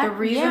 The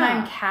reason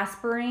I'm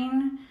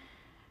Caspering,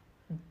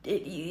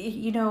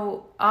 you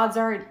know, odds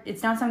are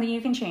it's not something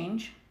you can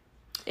change.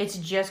 It's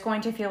just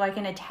going to feel like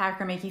an attack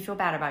or make you feel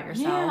bad about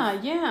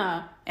yourself.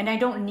 Yeah. And I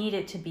don't need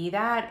it to be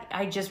that.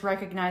 I just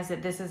recognize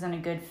that this isn't a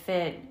good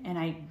fit, and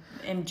I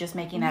am just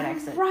making that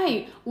exit.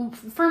 Right.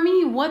 For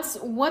me, what's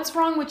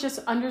wrong with just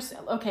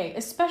okay,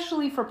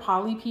 especially for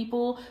poly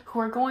people who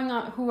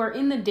are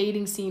in the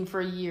dating scene for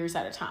years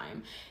at a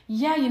time.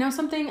 Yeah, you know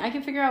something? I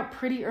can figure out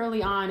pretty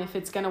early on if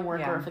it's going to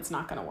work or if it's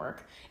not going to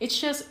work. It's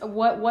just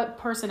what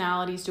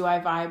personalities do I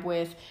vibe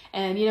with?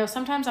 And, you know,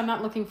 sometimes I'm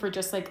not looking for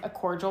just like a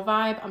cordial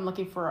vibe. I'm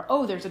looking for,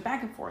 there's a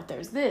back and forth.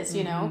 There's this,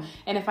 you know?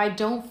 And if I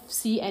don't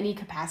see any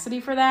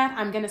capacity for that,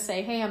 I'm going to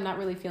say, hey, I'm not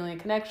really feeling a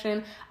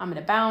connection. I'm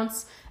going to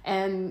bounce.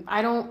 And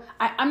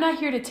I'm not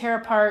here to tear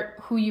apart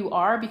who you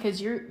are,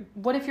 because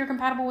what if you're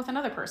compatible with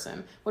another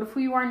person? What if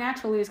who you are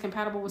naturally is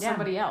compatible with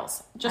somebody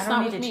else? Just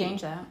not with me. I don't need to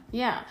change that.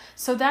 Yeah.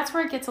 So that's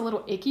where it gets a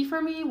little icky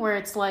for me, where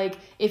it's like,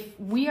 if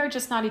we are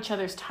just not each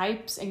other's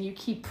types and you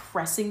keep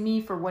pressing me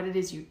for what it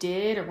is you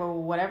did or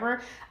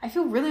whatever, I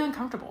feel really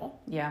uncomfortable.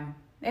 Yeah.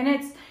 And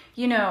it's,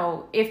 you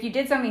know, if you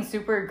did something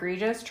super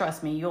egregious,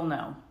 trust me, you'll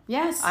know.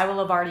 Yes. I will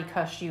have already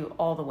cussed you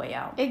all the way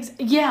out.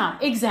 Yeah,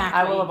 exactly.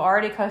 I will have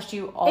already cussed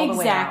you all the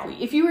way out.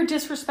 Exactly. If you were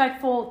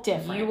disrespectful,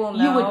 different. You will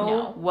know, you would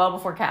know well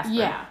before Casper.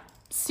 Yeah,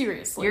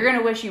 seriously. You're going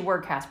to wish you were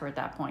Casper at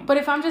that point. But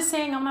if I'm just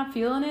saying I'm not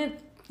feeling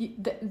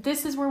it,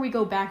 this is where we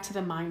go back to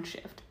the mind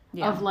shift.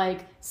 Yeah. Of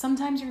like,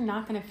 sometimes you're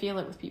not going to feel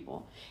it with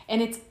people.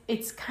 And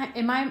it's kind,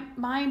 in my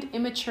mind,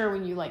 immature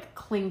when you like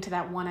cling to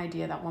that one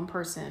idea, that one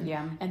person,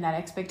 and that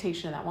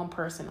expectation of that one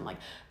person, and like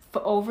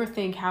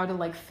overthink how to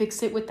like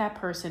fix it with that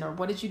person, or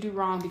what did you do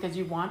wrong because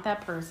you want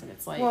that person.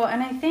 It's like, well,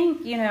 and I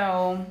think, you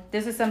know,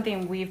 this is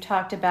something we've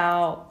talked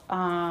about.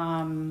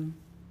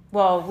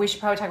 Well, we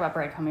should probably talk about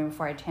breadcrumbing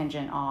before I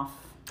tangent off.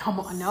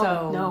 Oh,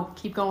 no,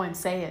 keep going,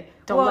 say it.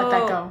 Don't let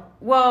that go.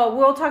 Well,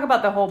 we'll talk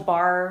about the whole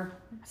bar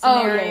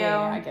scenario. Yeah,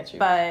 I get you.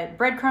 But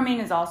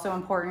breadcrumbing is also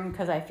important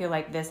because I feel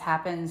like this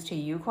happens to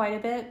you quite a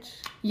bit.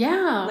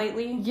 Yeah.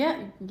 Lately. Yeah.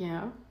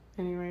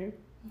 Anyway,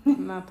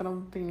 not that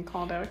I'm being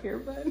called out here,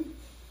 but.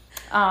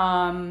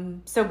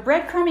 So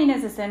breadcrumbing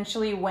is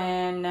essentially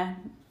when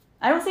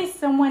I would say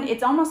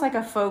it's almost like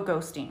a faux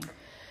ghosting.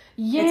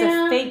 Yeah. It's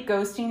a fake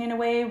ghosting in a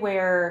way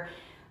where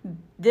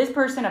a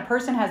person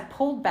has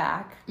pulled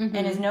back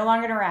and is no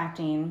longer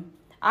interacting.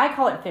 I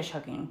call it fish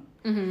hooking.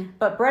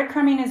 But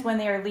breadcrumbing is when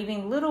they are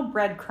leaving little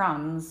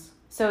breadcrumbs.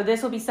 So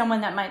this will be someone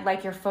that might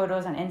like your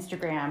photos on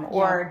Instagram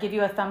or give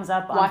you a thumbs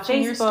up on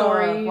Watching Facebook. your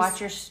stories. Watch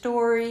your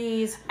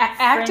stories.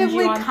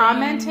 Actively friend you on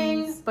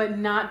commenting, things. but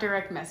not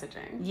direct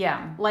messaging.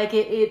 Yeah. Like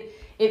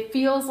it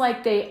feels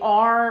like they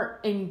are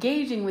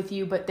engaging with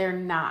you, but they're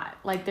not.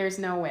 Like there's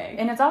no way.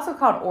 And it's also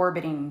called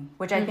orbiting,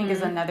 which I think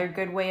is another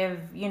good way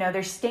of,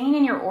 they're staying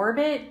in your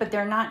orbit, but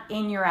they're not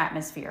in your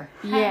atmosphere.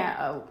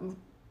 Yeah.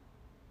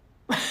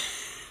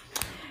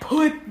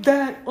 Put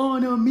that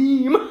on a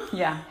meme.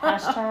 Yeah.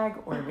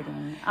 Hashtag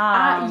orbiting.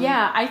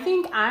 Yeah, I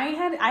think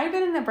I've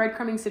been in a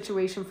breadcrumbing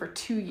situation for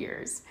 2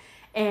 years.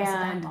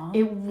 And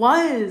it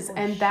was.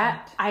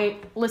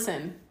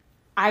 Listen,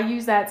 I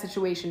use that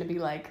situation to be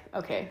like,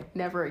 okay,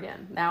 never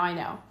again. Now I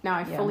know. Now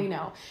I fully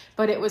know.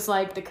 But it was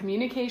like the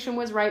communication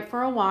was right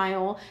for a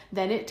while.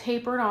 Then it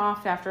tapered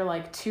off after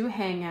like 2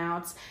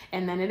 hangouts.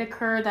 And then it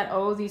occurred that,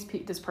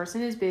 this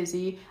person is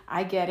busy.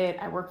 I get it.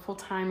 I work full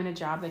time in a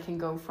job that can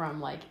go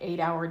from like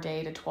 8-hour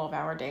day to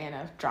 12-hour day in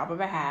a drop of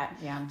a hat.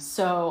 Yeah.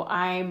 So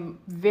I'm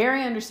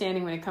very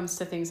understanding when it comes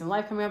to things in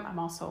life coming up. I'm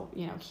also,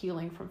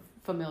 healing from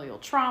familial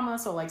trauma.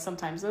 So like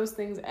sometimes those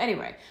things,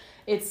 anyway,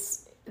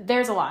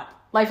 there's a lot.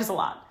 Life is a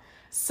lot.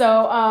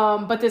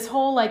 So, but this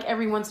whole, like,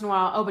 every once in a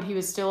while, but he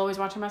was still always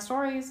watching my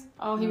stories.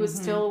 Oh, he was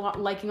still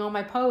liking all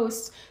my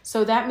posts.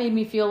 So that made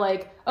me feel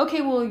like,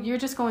 okay, well, you're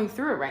just going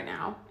through it right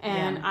now.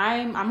 And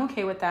I'm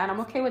okay with that. I'm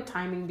okay with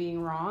timing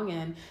being wrong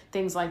and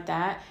things like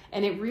that.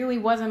 And it really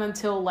wasn't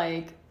until,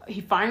 like,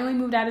 he finally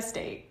moved out of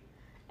state.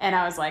 And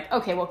I was like,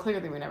 okay, well,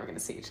 clearly we're never going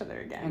to see each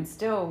other again.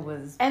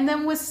 And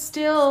then was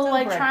still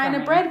like, trying to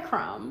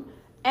breadcrumb.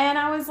 And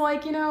I was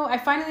like, I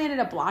finally ended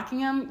up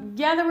blocking him.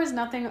 Yeah, there was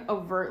nothing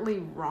overtly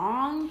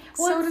wrong,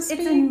 so to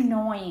speak. It's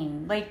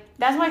annoying. Like,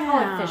 that's why I call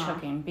it fish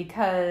hooking,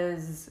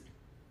 because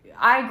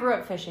I grew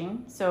up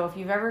fishing. So if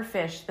you've ever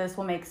fished, this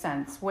will make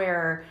sense,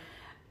 where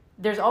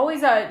there's always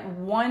that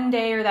one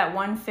day or that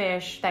one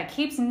fish that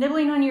keeps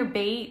nibbling on your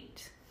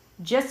bait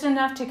just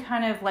enough to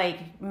kind of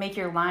like make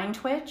your line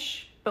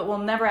twitch, but will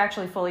never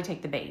actually fully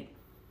take the bait.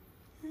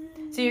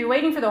 So you're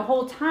waiting for the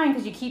whole time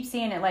because you keep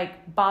seeing it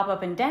like bob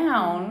up and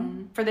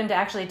down for them to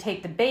actually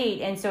take the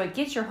bait. And so it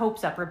gets your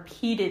hopes up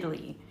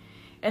repeatedly.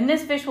 And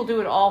this fish will do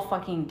it all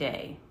fucking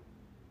day.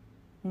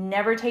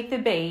 Never take the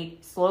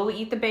bait, slowly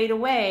eat the bait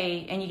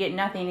away, and you get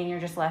nothing and you're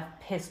just left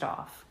pissed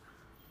off.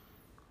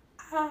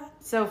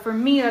 So for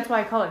me, that's why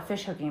I call it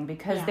fish hooking,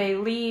 because they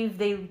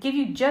give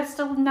you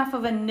just enough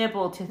of a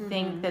nibble to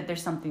think that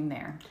there's something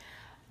there.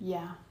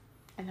 Yeah.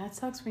 And that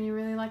sucks when you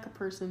really like a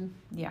person.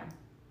 Yeah.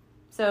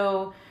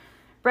 So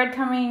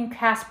breadcrumbing,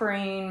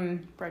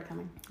 caspering.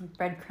 Breadcrumbing.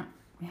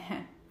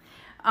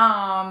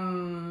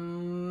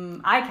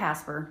 I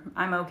casper.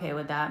 I'm okay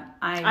with that.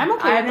 I'm okay I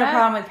with have no that.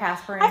 problem with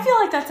caspering. I feel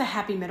like that's a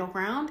happy middle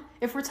ground.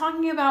 If we're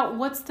talking about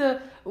what's the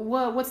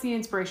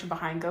inspiration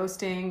behind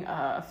ghosting,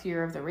 a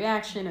fear of the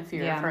reaction, a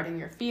fear of hurting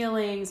your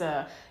feelings,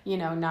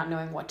 not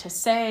knowing what to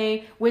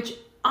say, which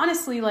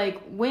honestly,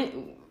 like,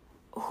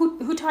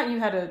 who taught you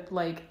how to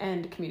like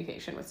end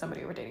communication with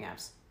somebody over dating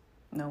apps?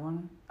 No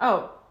one.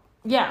 Oh,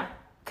 yeah.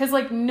 Because,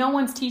 like, no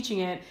one's teaching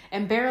it,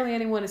 and barely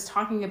anyone is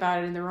talking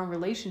about it in their own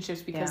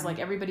relationships because, like,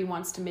 everybody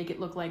wants to make it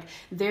look like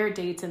their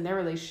dates and their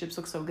relationships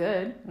look so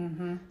good.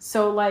 Mm-hmm.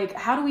 So, like,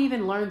 how do we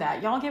even learn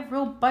that? Y'all get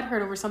real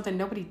butthurt over something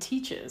nobody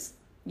teaches.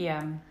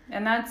 Yeah.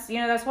 And that's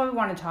why we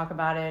want to talk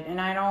about it.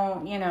 And I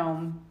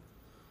don't,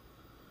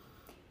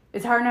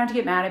 it's hard not to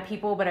get mad at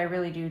people, but I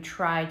really do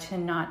try to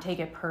not take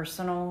it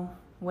personal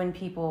when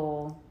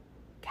people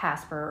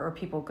casper or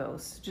people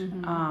ghost.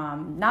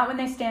 Not when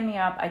they stand me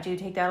up. I do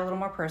take that a little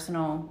more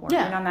personal, working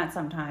on that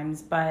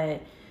sometimes,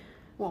 but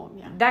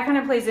that kind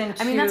of plays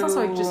into, that's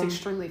also just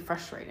extremely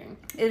frustrating.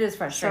 It is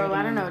frustrating. So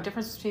I don't know, a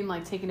difference between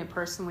like taking it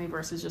personally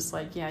versus just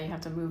like, you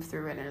have to move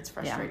through it and it's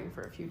frustrating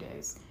for a few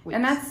days, weeks.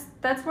 And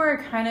that's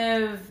where kind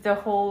of the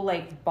whole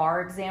like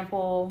bar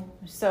example.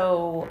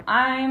 So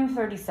I'm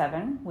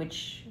 37,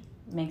 which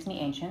makes me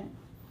ancient.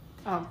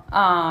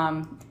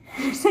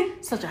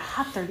 Such a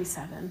hot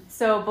 37.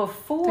 So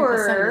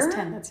before... 7 is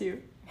 10, that's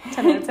you.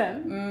 10 out of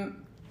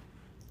 10.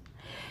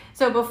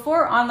 So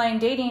before online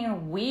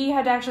dating, we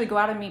had to actually go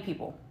out and meet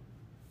people.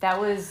 That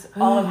was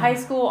all of high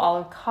school, all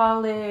of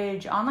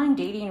college. Online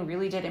dating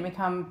really didn't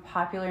become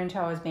popular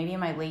until I was maybe in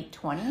my late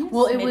 20s.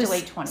 Well, it was to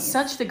late 20s.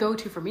 Such the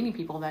go-to for meeting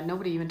people that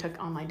nobody even took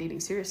online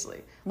dating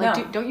seriously.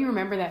 Like, don't you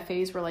remember that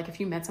phase where, like, if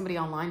you met somebody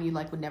online, you,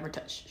 like, would never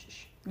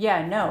touch...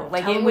 Yeah, no.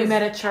 Like, it was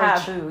met at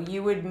church. Taboo.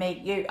 You would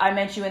I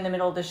met you in the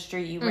middle of the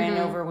street. You ran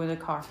over with a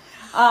car.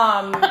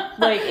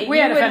 Like, you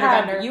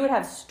would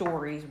have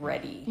stories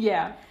ready.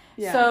 Yeah.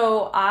 Yeah.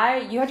 So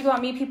you had to go out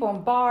and meet people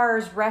in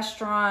bars,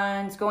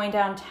 restaurants, going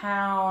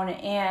downtown.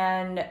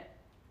 And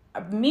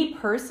me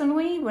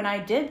personally, when I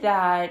did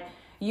that,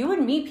 you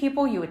would meet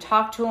people, you would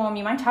talk to them,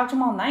 you might talk to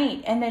them all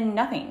night, and then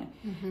nothing.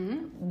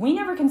 We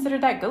never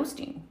considered that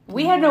ghosting.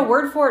 We had no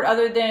word for it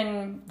other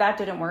than that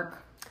didn't work.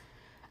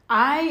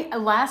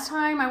 Last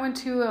time I went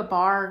to a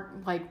bar,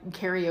 like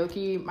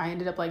karaoke, I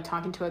ended up like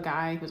talking to a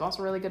guy who was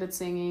also really good at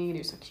singing, and he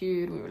was so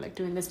cute. We were like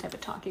doing this type of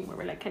talking where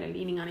we're like kind of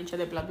leaning on each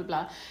other, blah blah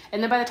blah.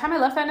 And then by the time I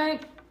left that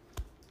night,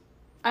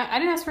 I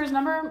didn't ask for his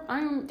number.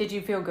 Did you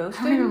feel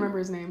ghosted? I don't even remember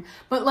his name.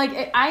 But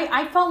like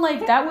I felt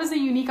like that was a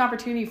unique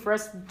opportunity for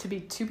us to be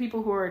two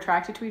people who were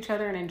attracted to each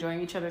other and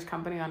enjoying each other's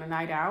company on a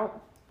night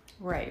out.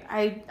 Right.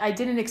 I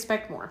didn't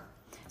expect more.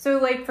 So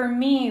like for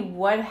me,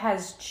 what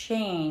has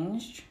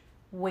changed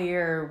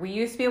where we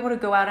used to be able to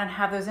go out and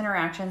have those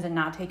interactions and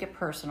not take it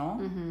personal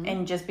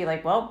and just be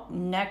like, well,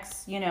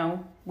 next,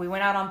 we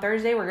went out on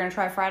Thursday, we're going to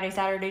try Friday,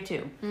 Saturday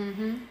too.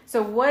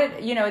 So what,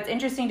 it's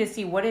interesting to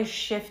see what has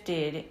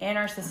shifted in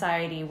our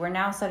society where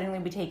now suddenly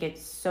we take it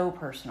so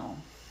personal.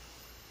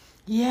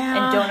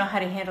 Yeah. And don't know how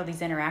to handle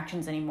these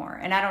interactions anymore.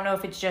 And I don't know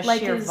if it's just like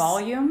sheer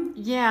volume.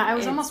 Yeah, I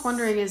was almost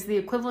wondering, is the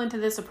equivalent to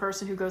this a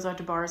person who goes out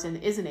to bars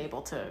and isn't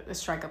able to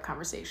strike up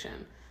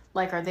conversation?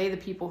 Like, are they the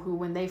people who,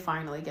 when they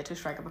finally get to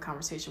strike up a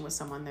conversation with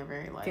someone, they're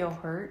very like... Feel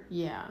hurt?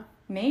 Yeah.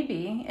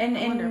 Maybe. And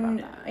I wonder about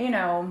that.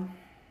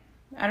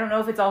 I don't know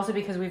if it's also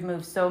because we've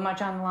moved so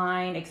much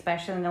online,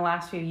 especially in the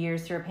last few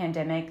years through a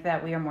pandemic,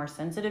 that we are more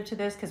sensitive to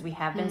this because we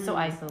have been so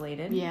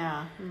isolated.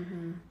 Yeah.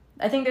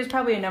 I think there's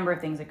probably a number of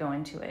things that go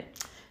into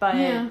it.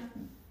 But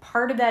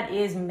part of that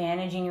is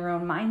managing your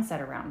own mindset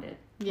around it.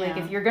 Yeah. Like,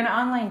 if you're going to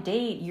online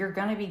date, you're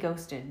going to be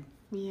ghosted.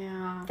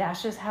 Yeah.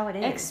 That's just how it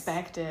is.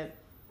 Expect it.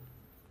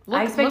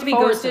 I expect to be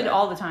ghosted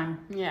all the time.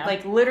 Yeah.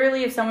 Like,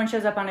 literally, if someone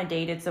shows up on a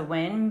date, it's a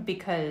win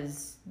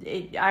because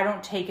I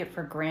don't take it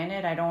for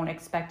granted. I don't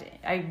expect it.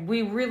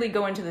 We really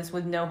go into this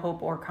with no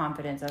hope or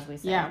confidence, as we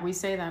say. Yeah, we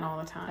say that all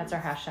the time. That's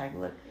our hashtag,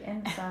 look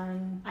in the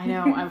sun. I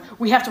know.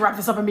 We have to wrap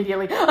this up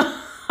immediately.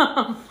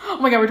 Oh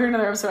my God, we're doing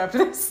another episode after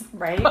this.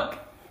 Right?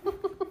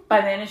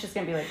 By then, it's just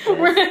going to be like this.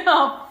 We're going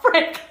to,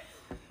 frick.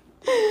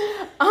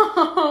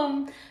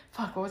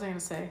 Fuck, what was I going to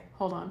say?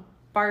 Hold on.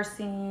 Bar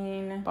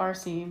scene.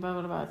 Blah,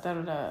 blah, blah, da,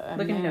 da, da.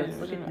 Look at notes.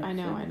 I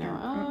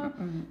know.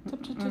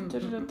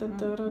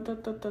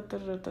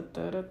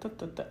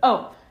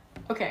 Oh,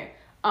 okay.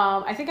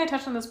 I think I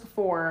touched on this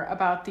before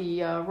about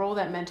the role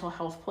that mental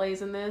health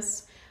plays in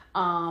this.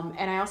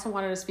 And I also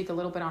wanted to speak a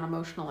little bit on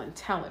emotional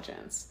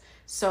intelligence.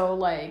 So,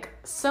 like,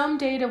 some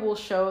data will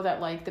show that,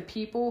 like, the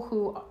people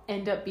who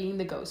end up being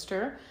the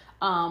ghoster,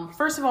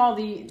 first of all,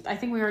 I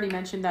think we already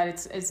mentioned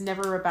that it's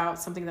never about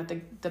something that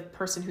the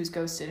person who's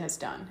ghosted has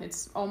done.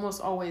 It's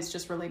almost always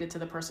just related to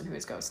the person who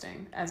is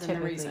ghosting, as in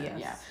the reason. Yes.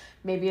 Yeah.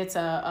 Maybe it's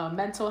a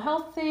mental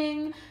health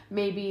thing.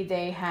 Maybe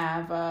they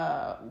have,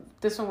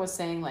 this one was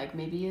saying, like,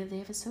 maybe they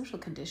have a social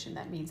condition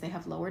that means they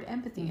have lowered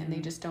empathy and they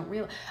just don't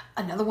realize.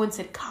 Another one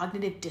said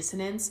cognitive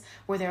dissonance,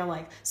 where they're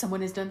like,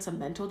 someone has done some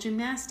mental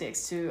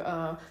gymnastics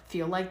to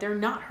feel like they're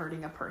not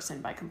hurting a person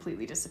by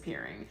completely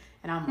disappearing.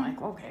 And I'm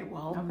like, okay,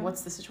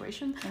 what's the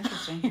situation?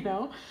 Interesting.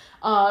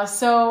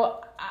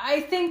 So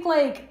I think,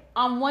 like,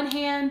 on one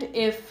hand,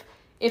 if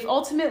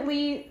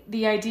ultimately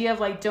the idea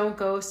of, like, don't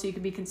ghost so you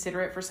can be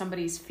considerate for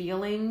somebody's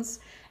feelings,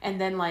 and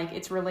then, like,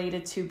 it's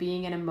related to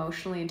being an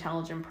emotionally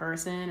intelligent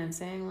person and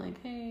saying, like,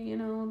 hey,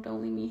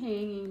 don't leave me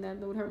hanging, that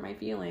would hurt my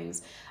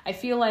feelings. I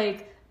feel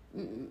like,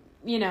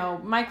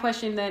 my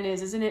question then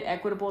is, isn't it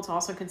equitable to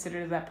also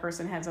consider that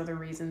person has other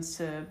reasons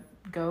to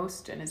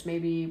ghost, and it's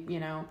maybe,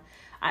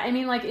 I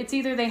mean, like, it's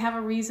either they have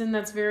a reason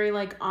that's very,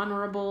 like,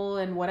 honorable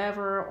and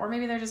whatever, or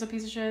maybe they're just a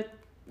piece of shit,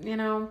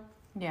 Yeah.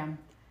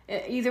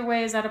 Either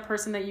way, is that a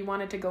person that you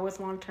wanted to go with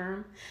long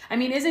term? I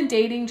mean, isn't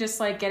dating just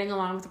like getting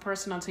along with the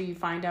person until you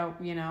find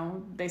out,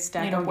 they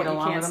stack up what you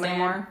can't stand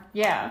anymore?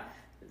 Yeah.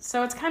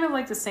 So it's kind of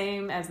like the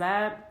same as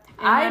that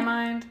in my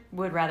mind.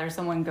 Would rather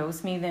someone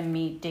ghost me than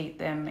me date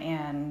them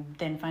and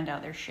then find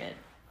out they're shit.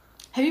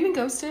 Have you been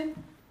ghosted?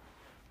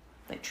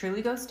 Like,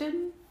 truly ghosted?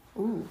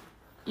 Ooh,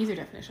 either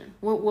definition.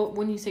 What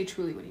when you say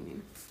truly, what do you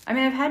mean? I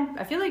mean,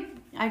 I feel like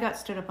I got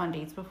stood up on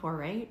dates before,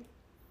 right?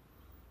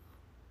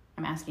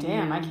 I'm asking you.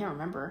 Damn, I can't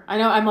remember. I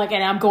know, I'm like,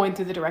 and I'm going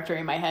through the directory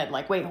in my head,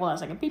 like, wait, hold on a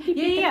second. Beep, beep,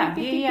 beep, Yeah.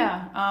 beep, beep, beep.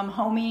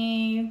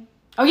 Homie.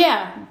 Oh,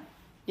 yeah.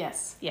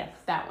 Yes. Yes.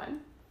 That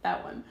one.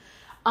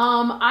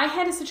 I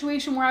had a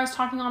situation where I was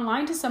talking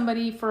online to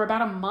somebody for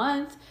about a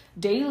month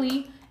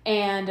daily,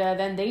 and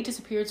then they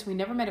disappeared, so we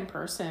never met in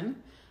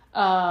person.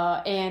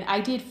 And I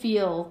did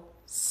feel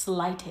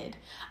slighted.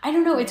 I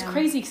don't know, it's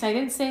crazy, because I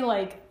didn't say,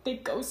 like, they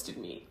ghosted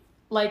me.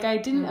 Like, I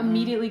didn't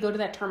immediately go to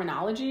that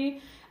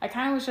terminology. I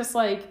kind of was just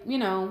like,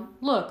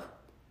 look,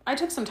 I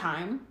took some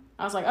time.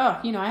 I was like,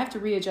 I have to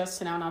readjust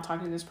to now not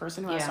talking to this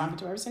person who I was talking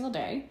to every single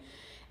day.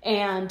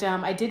 And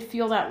I did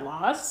feel that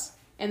loss.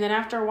 And then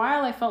after a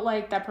while, I felt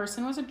like that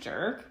person was a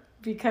jerk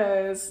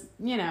because,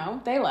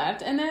 they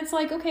left. And then it's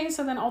like, okay,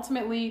 so then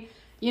ultimately,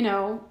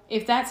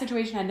 if that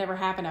situation had never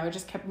happened, I would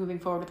just kept moving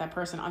forward with that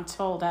person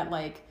until that,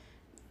 like,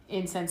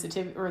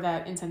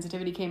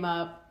 insensitivity came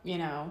up,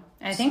 And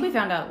I think we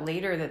found out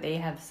later that they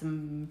have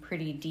some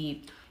pretty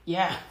deep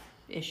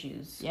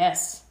issues.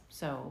 Yes.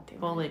 So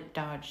bullet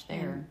dodge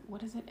there.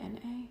 What is it?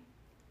 NA?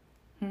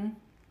 I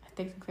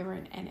think they were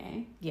in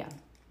NA. Yeah.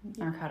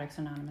 Narcotics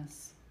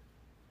Anonymous.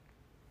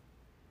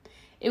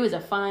 It was a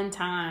fun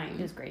time.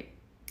 It was great.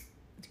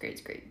 It's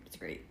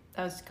great.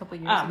 That was a couple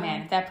years Oh ago.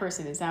 man, if that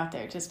person is out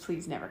there, just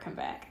please never come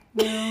back.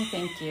 No,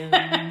 thank you.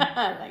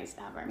 Like,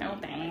 stop her. No,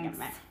 Never come thanks.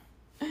 back.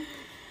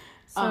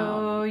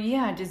 So,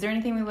 yeah, is there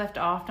anything we left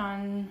off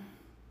on?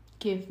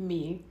 Give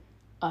me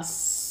a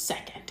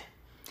second.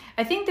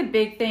 I think the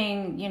big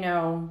thing,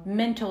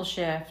 mental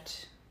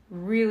shift,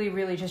 really,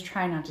 really just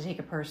try not to take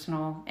it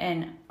personal,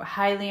 and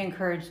highly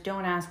encourage,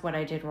 don't ask what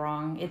I did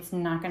wrong. It's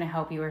not going to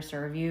help you or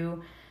serve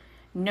you.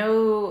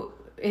 No,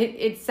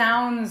 it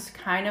sounds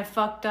kind of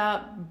fucked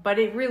up, but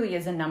it really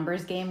is a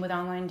numbers game with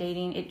online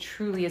dating. It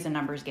truly is a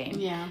numbers game.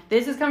 Yeah.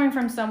 This is coming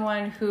from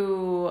someone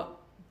who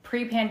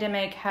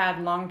pre-pandemic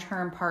had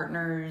long-term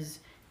partners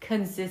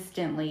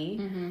consistently.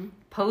 Mm-hmm.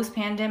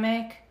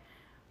 Post-pandemic,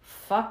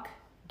 fuck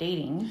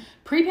dating.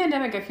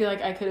 Pre-pandemic, I feel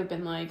like I could have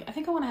been like, I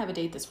think I want to have a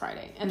date this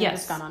Friday, and then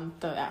Yes. just gone on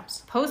the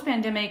apps.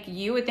 Post-pandemic,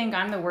 you would think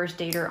I'm the worst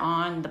dater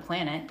on the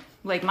planet.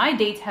 Like, my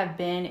dates have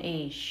been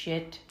a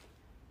shit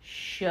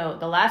show.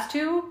 The last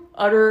two,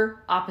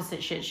 utter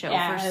opposite shit show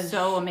for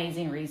so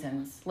amazing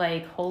reasons.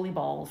 Like, holy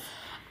balls.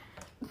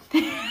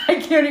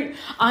 I can't even.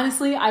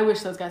 Honestly, I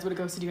wish those guys would have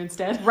ghosted you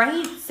instead.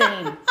 Right?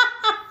 Same.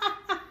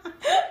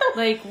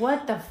 Like,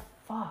 what the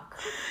fuck?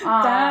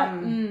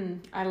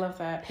 I love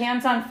that.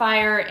 Pants on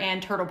fire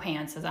and turtle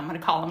pants, as I'm going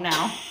to call them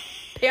now.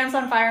 Pants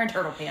on fire and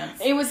turtle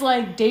pants. It was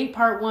like date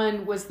part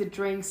 1 was the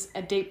drinks,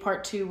 and date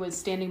part 2 was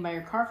standing by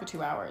your car for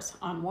 2 hours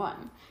on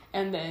one.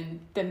 And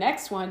then the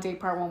next one, date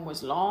part 1,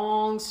 was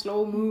long,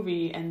 slow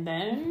movie, and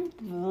then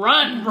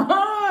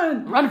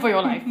run for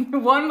your life.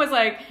 One was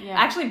like, Yeah.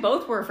 actually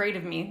both were afraid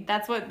of me.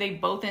 That's what they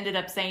both ended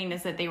up saying,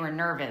 is that they were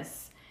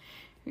nervous.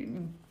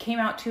 Came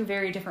out 2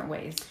 very different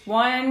ways.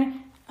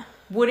 One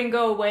wouldn't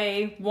go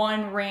away.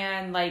 One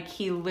ran like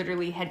he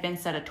literally had been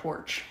set a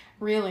torch.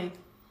 Really,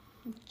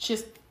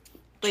 just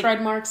Like-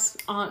 tread marks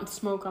on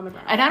smoke on the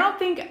ground. And I don't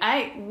think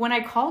when I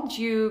called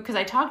you, because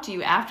I talked to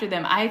you after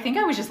them, I think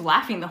I was just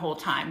laughing the whole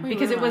time. We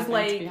because were it was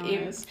laughing, like, to be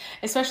honest.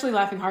 Especially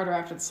laughing harder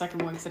after the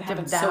second one because it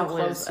happened so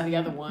close to the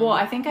other one. Well,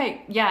 I think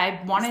I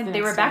wanted, the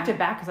they were next back to one.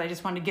 back because I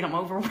just wanted to get them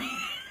over with.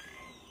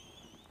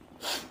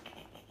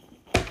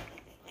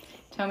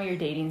 Tell me your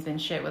dating's been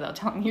shit without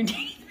telling me your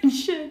dating's been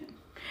shit.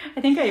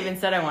 I think I even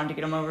said I wanted to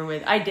get them over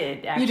with. I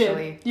did,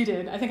 actually. You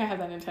did. I think I have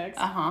that in text.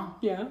 Uh-huh.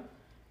 Yeah.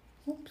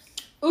 Oops.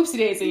 Oopsie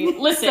daisy.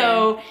 Listen.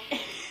 So,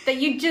 that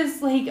you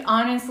just, like,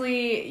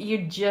 honestly, you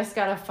just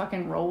gotta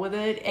fucking roll with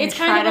it and it's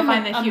try kind to of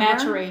find the a humor.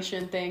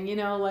 maturation thing,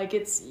 like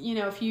it's,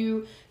 if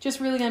you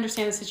just really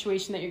understand the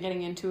situation that you're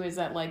getting into, is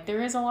that like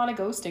there is a lot of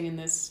ghosting in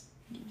this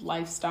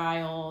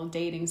lifestyle,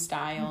 dating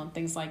style, and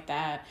things like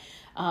that.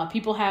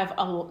 People have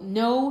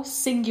no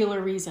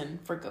singular reason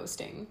for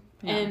ghosting,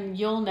 and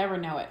you'll never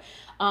know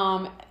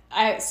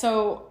it.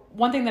 So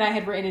one thing that I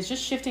had written is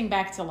just shifting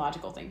back to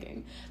logical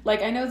thinking.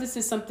 Like, I know this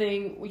is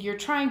something you're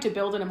trying to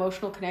build an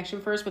emotional connection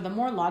first, but the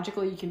more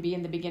logical you can be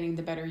in the beginning,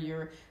 the better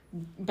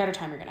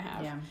time you're going to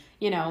have.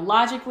 Yeah.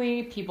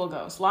 Logically, people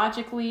ghost.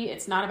 Logically,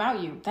 it's not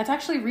about you. That's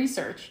actually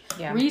research.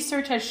 Yeah.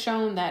 Research has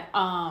shown that,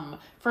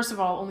 first of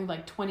all, only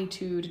like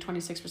 22 to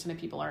 26% of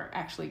people are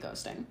actually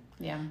ghosting.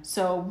 Yeah.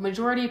 So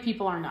majority of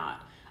people are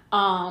not.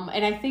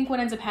 And I think what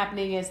ends up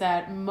happening is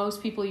that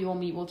most people you will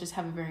meet will just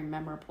have a very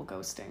memorable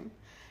ghosting.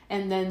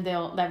 And then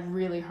that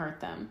really hurt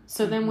them.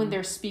 So then when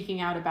they're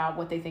speaking out about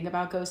what they think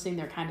about ghosting,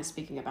 they're kind of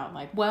speaking about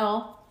like,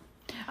 well,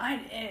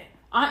 and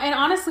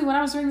honestly, when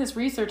I was doing this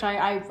research,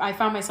 I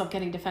found myself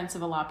getting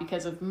defensive a lot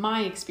because of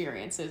my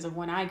experiences of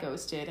when I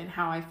ghosted and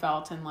how I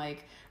felt, and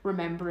like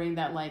remembering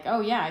that like,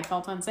 oh yeah, I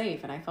felt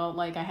unsafe and I felt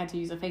like I had to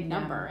use a fake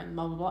number and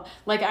blah, blah, blah.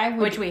 Like I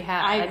would, which we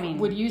have. I mean,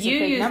 would use a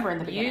fake number in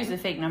the beginning. You use the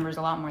fake numbers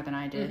a lot more than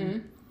I did. Mm-hmm.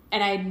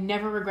 And I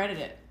never regretted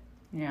it.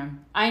 Yeah.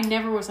 I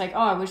never was like, oh,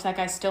 I wish that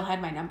guy still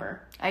had my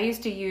number. I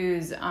used to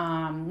use,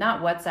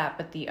 not WhatsApp,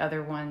 but the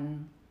other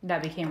one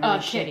that became really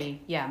Kick. shitty.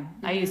 Yeah.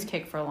 Mm-hmm. I used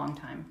Kick for a long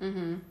time.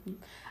 Mm-hmm.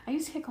 I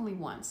used Kick only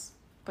once.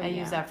 But I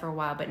used that for a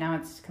while, but now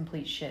it's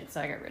complete shit,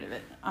 so I got rid of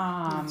it.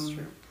 That's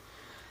true.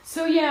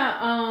 So yeah,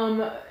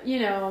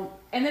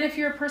 and then if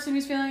you're a person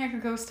who's feeling like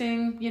you're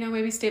ghosting,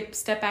 maybe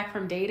step back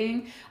from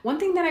dating. One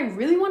thing that I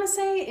really want to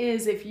say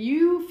is if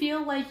you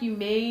feel like you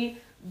may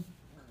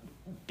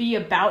be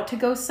about to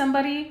ghost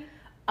somebody,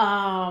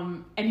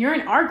 and you're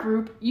in our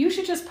group, you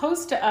should just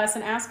post to us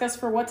and ask us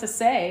for what to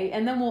say,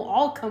 and then we'll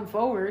all come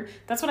forward.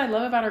 That's what I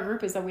love about our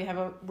group, is that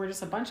we're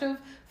just a bunch of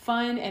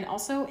fun and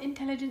also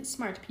intelligent,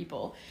 smart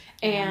people.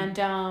 And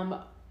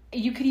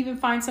you could even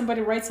find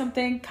somebody to write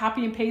something,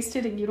 copy and paste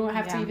it, and you don't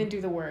have to even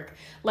do the work.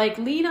 Like,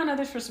 lean on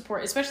others for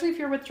support, especially if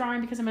you're withdrawing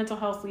because of mental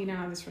health. Lean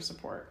on others for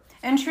support.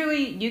 And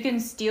truly, you can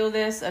steal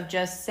this of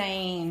just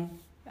saying,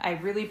 I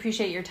really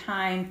appreciate your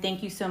time.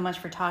 Thank you so much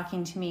for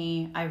talking to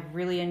me. I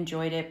really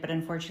enjoyed it, but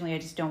unfortunately, I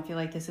just don't feel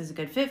like this is a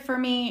good fit for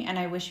me, and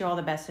I wish you all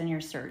the best in your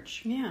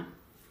search. Yeah.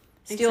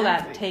 Steal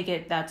that, take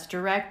it. That's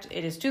direct.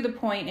 It is to the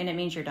point, and it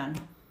means you're done.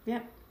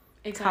 Yep.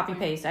 Exactly. Copy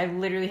paste. I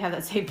literally have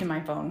that saved in my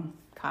phone.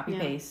 Copy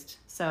paste.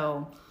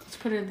 So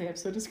Let's put it in the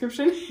episode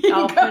description.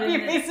 I'll drop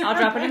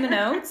it in the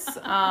notes.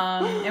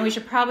 And we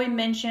should probably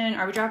mention,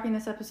 are we dropping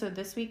this episode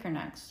this week or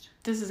next?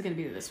 This is going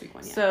to be the this week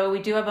one, yeah. So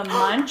we do have a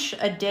munch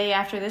a day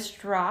after this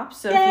drop.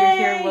 So if you're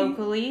here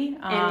locally.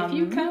 And if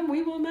you come,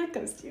 we will not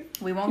ghost you.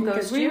 We won't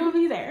ghost we you. We will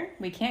be there.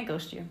 We can't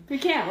ghost you. We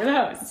can't. We're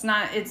the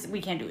hosts.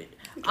 We can't do it.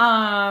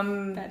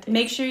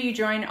 Make sure you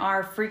join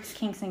our Freaks,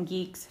 Kinks, and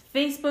Geeks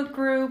Facebook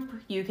group.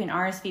 You can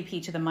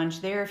RSVP to the munch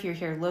there if you're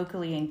here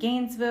locally in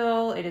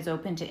Gainesville. It is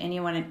open to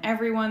anyone and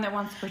everyone that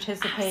wants to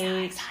participate. I'm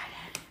so excited.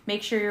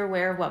 Make sure you're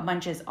aware of what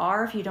munches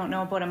are. If you don't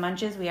know what a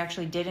munch is, we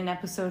actually did an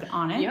episode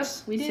on it. Yep,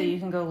 we did. So you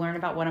can go learn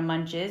about what a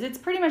munch is. It's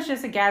pretty much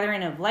just a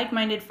gathering of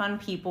like-minded, fun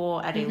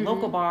people at a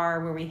local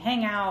bar where we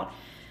hang out.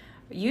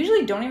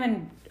 Usually don't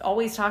even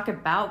always talk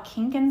about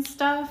kink and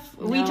stuff.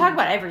 No. We talk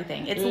about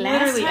everything. It's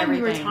literally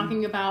everything. We were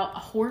talking about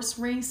horse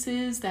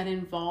races that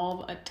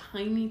involve a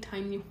tiny,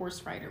 tiny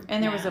horse rider.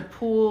 And there was a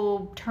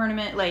pool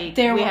tournament. Man,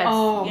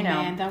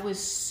 that was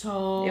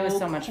so It was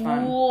so much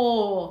fun.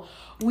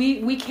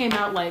 We came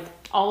out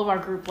all of our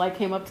group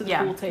came up to the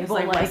pool table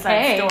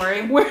hey,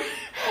 story.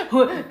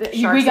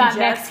 We got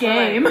next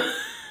game.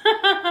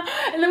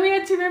 And then we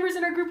had two members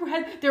in our group who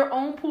had their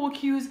own pool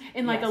cues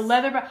in a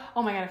leather bag.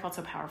 Oh my god, I felt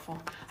so powerful.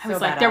 I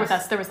was like, they're with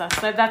us.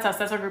 That's us.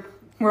 That's our group.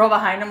 We're all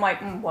behind them what?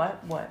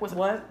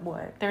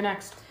 They're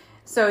next.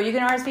 So you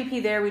can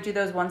RSVP there. We do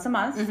those once a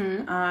month.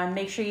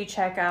 Make sure you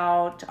check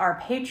out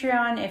our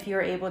Patreon if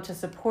you're able to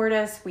support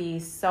us. We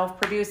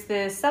self-produce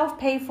this,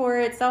 self-pay for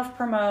it,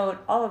 self-promote,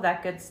 all of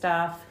that good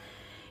stuff.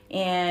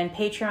 And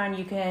Patreon,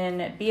 you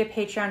can be a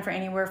Patreon for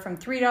anywhere from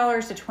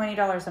 $3 to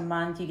 $20 a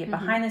month. You get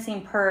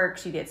behind-the-scene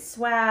perks. You get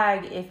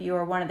swag. If you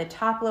are one of the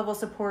top-level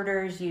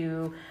supporters,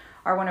 you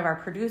are one of our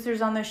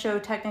producers on the show,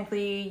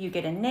 technically. You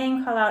get a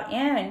name call-out,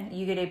 and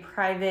you get a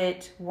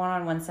private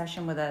one-on-one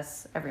session with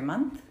us every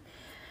month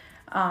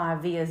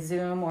via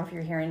Zoom. Or if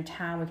you're here in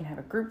town, we can have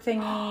a group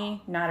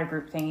thingy. Not a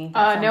group thingy.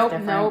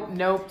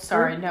 Nope.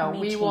 Sorry, no.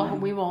 We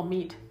will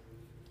meet.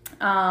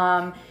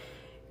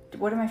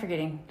 What am I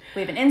forgetting?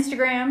 We have an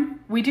Instagram.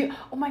 We do.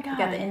 Oh my god.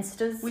 We got the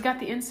Instas. We got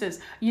the Instas.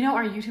 You know,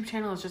 our YouTube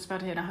channel is just about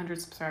to hit 100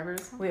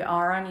 subscribers. We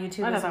are on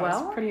YouTube as well.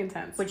 That was pretty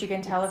intense. Which you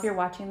can tell if you're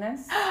watching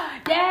this.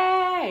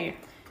 Yay!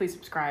 Please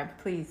subscribe.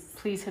 Please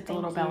hit the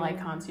little bell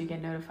icon so you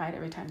get notified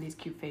every time these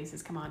cute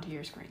faces come onto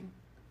your screen.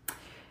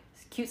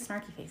 It's cute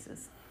snarky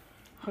faces.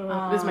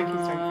 This is my cute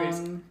snarky face.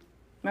 Am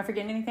I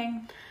forgetting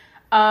anything?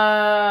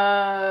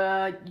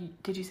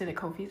 Did you say the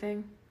Ko-fi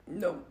thing?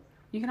 No.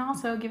 You can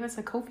also give us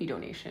a Ko-fi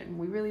donation.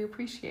 We really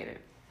appreciate it.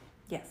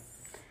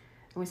 Yes.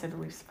 And we said to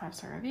leave a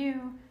 5-star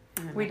review.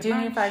 We do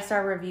need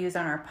 5-star reviews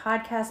on our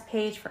podcast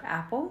page for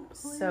Apple.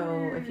 Please.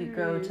 So if you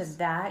go to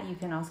that, you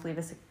can also leave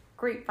us a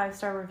great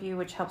 5-star review,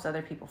 which helps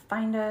other people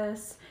find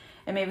us.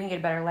 And maybe we can get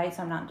a better light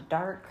so I'm not in the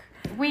dark.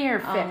 We are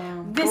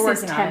fit.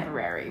 This is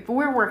temporary, but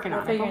we're working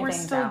on it. But we're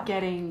still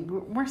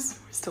we're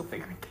still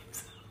figuring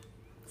things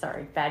out.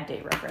 Sorry, bad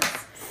date reference.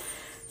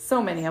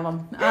 So many of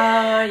them.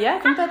 I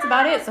think that's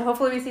about it. So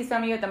hopefully we see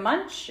some of you at the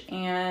munch.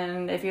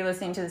 And if you're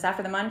listening to this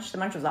after the munch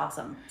was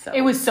awesome. So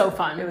it was so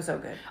fun. It was so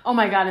good. Oh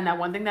my god, and that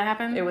one thing that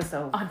happened? It was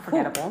so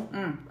unforgettable.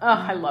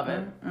 I love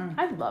it.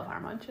 I love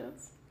our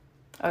munches.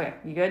 Okay,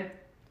 you good?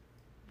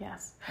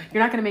 Yes.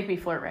 You're not going to make me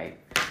flirt, right?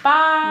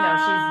 Bye! No,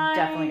 she's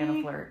definitely going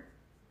to flirt.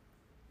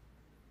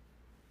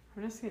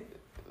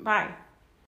 Bye.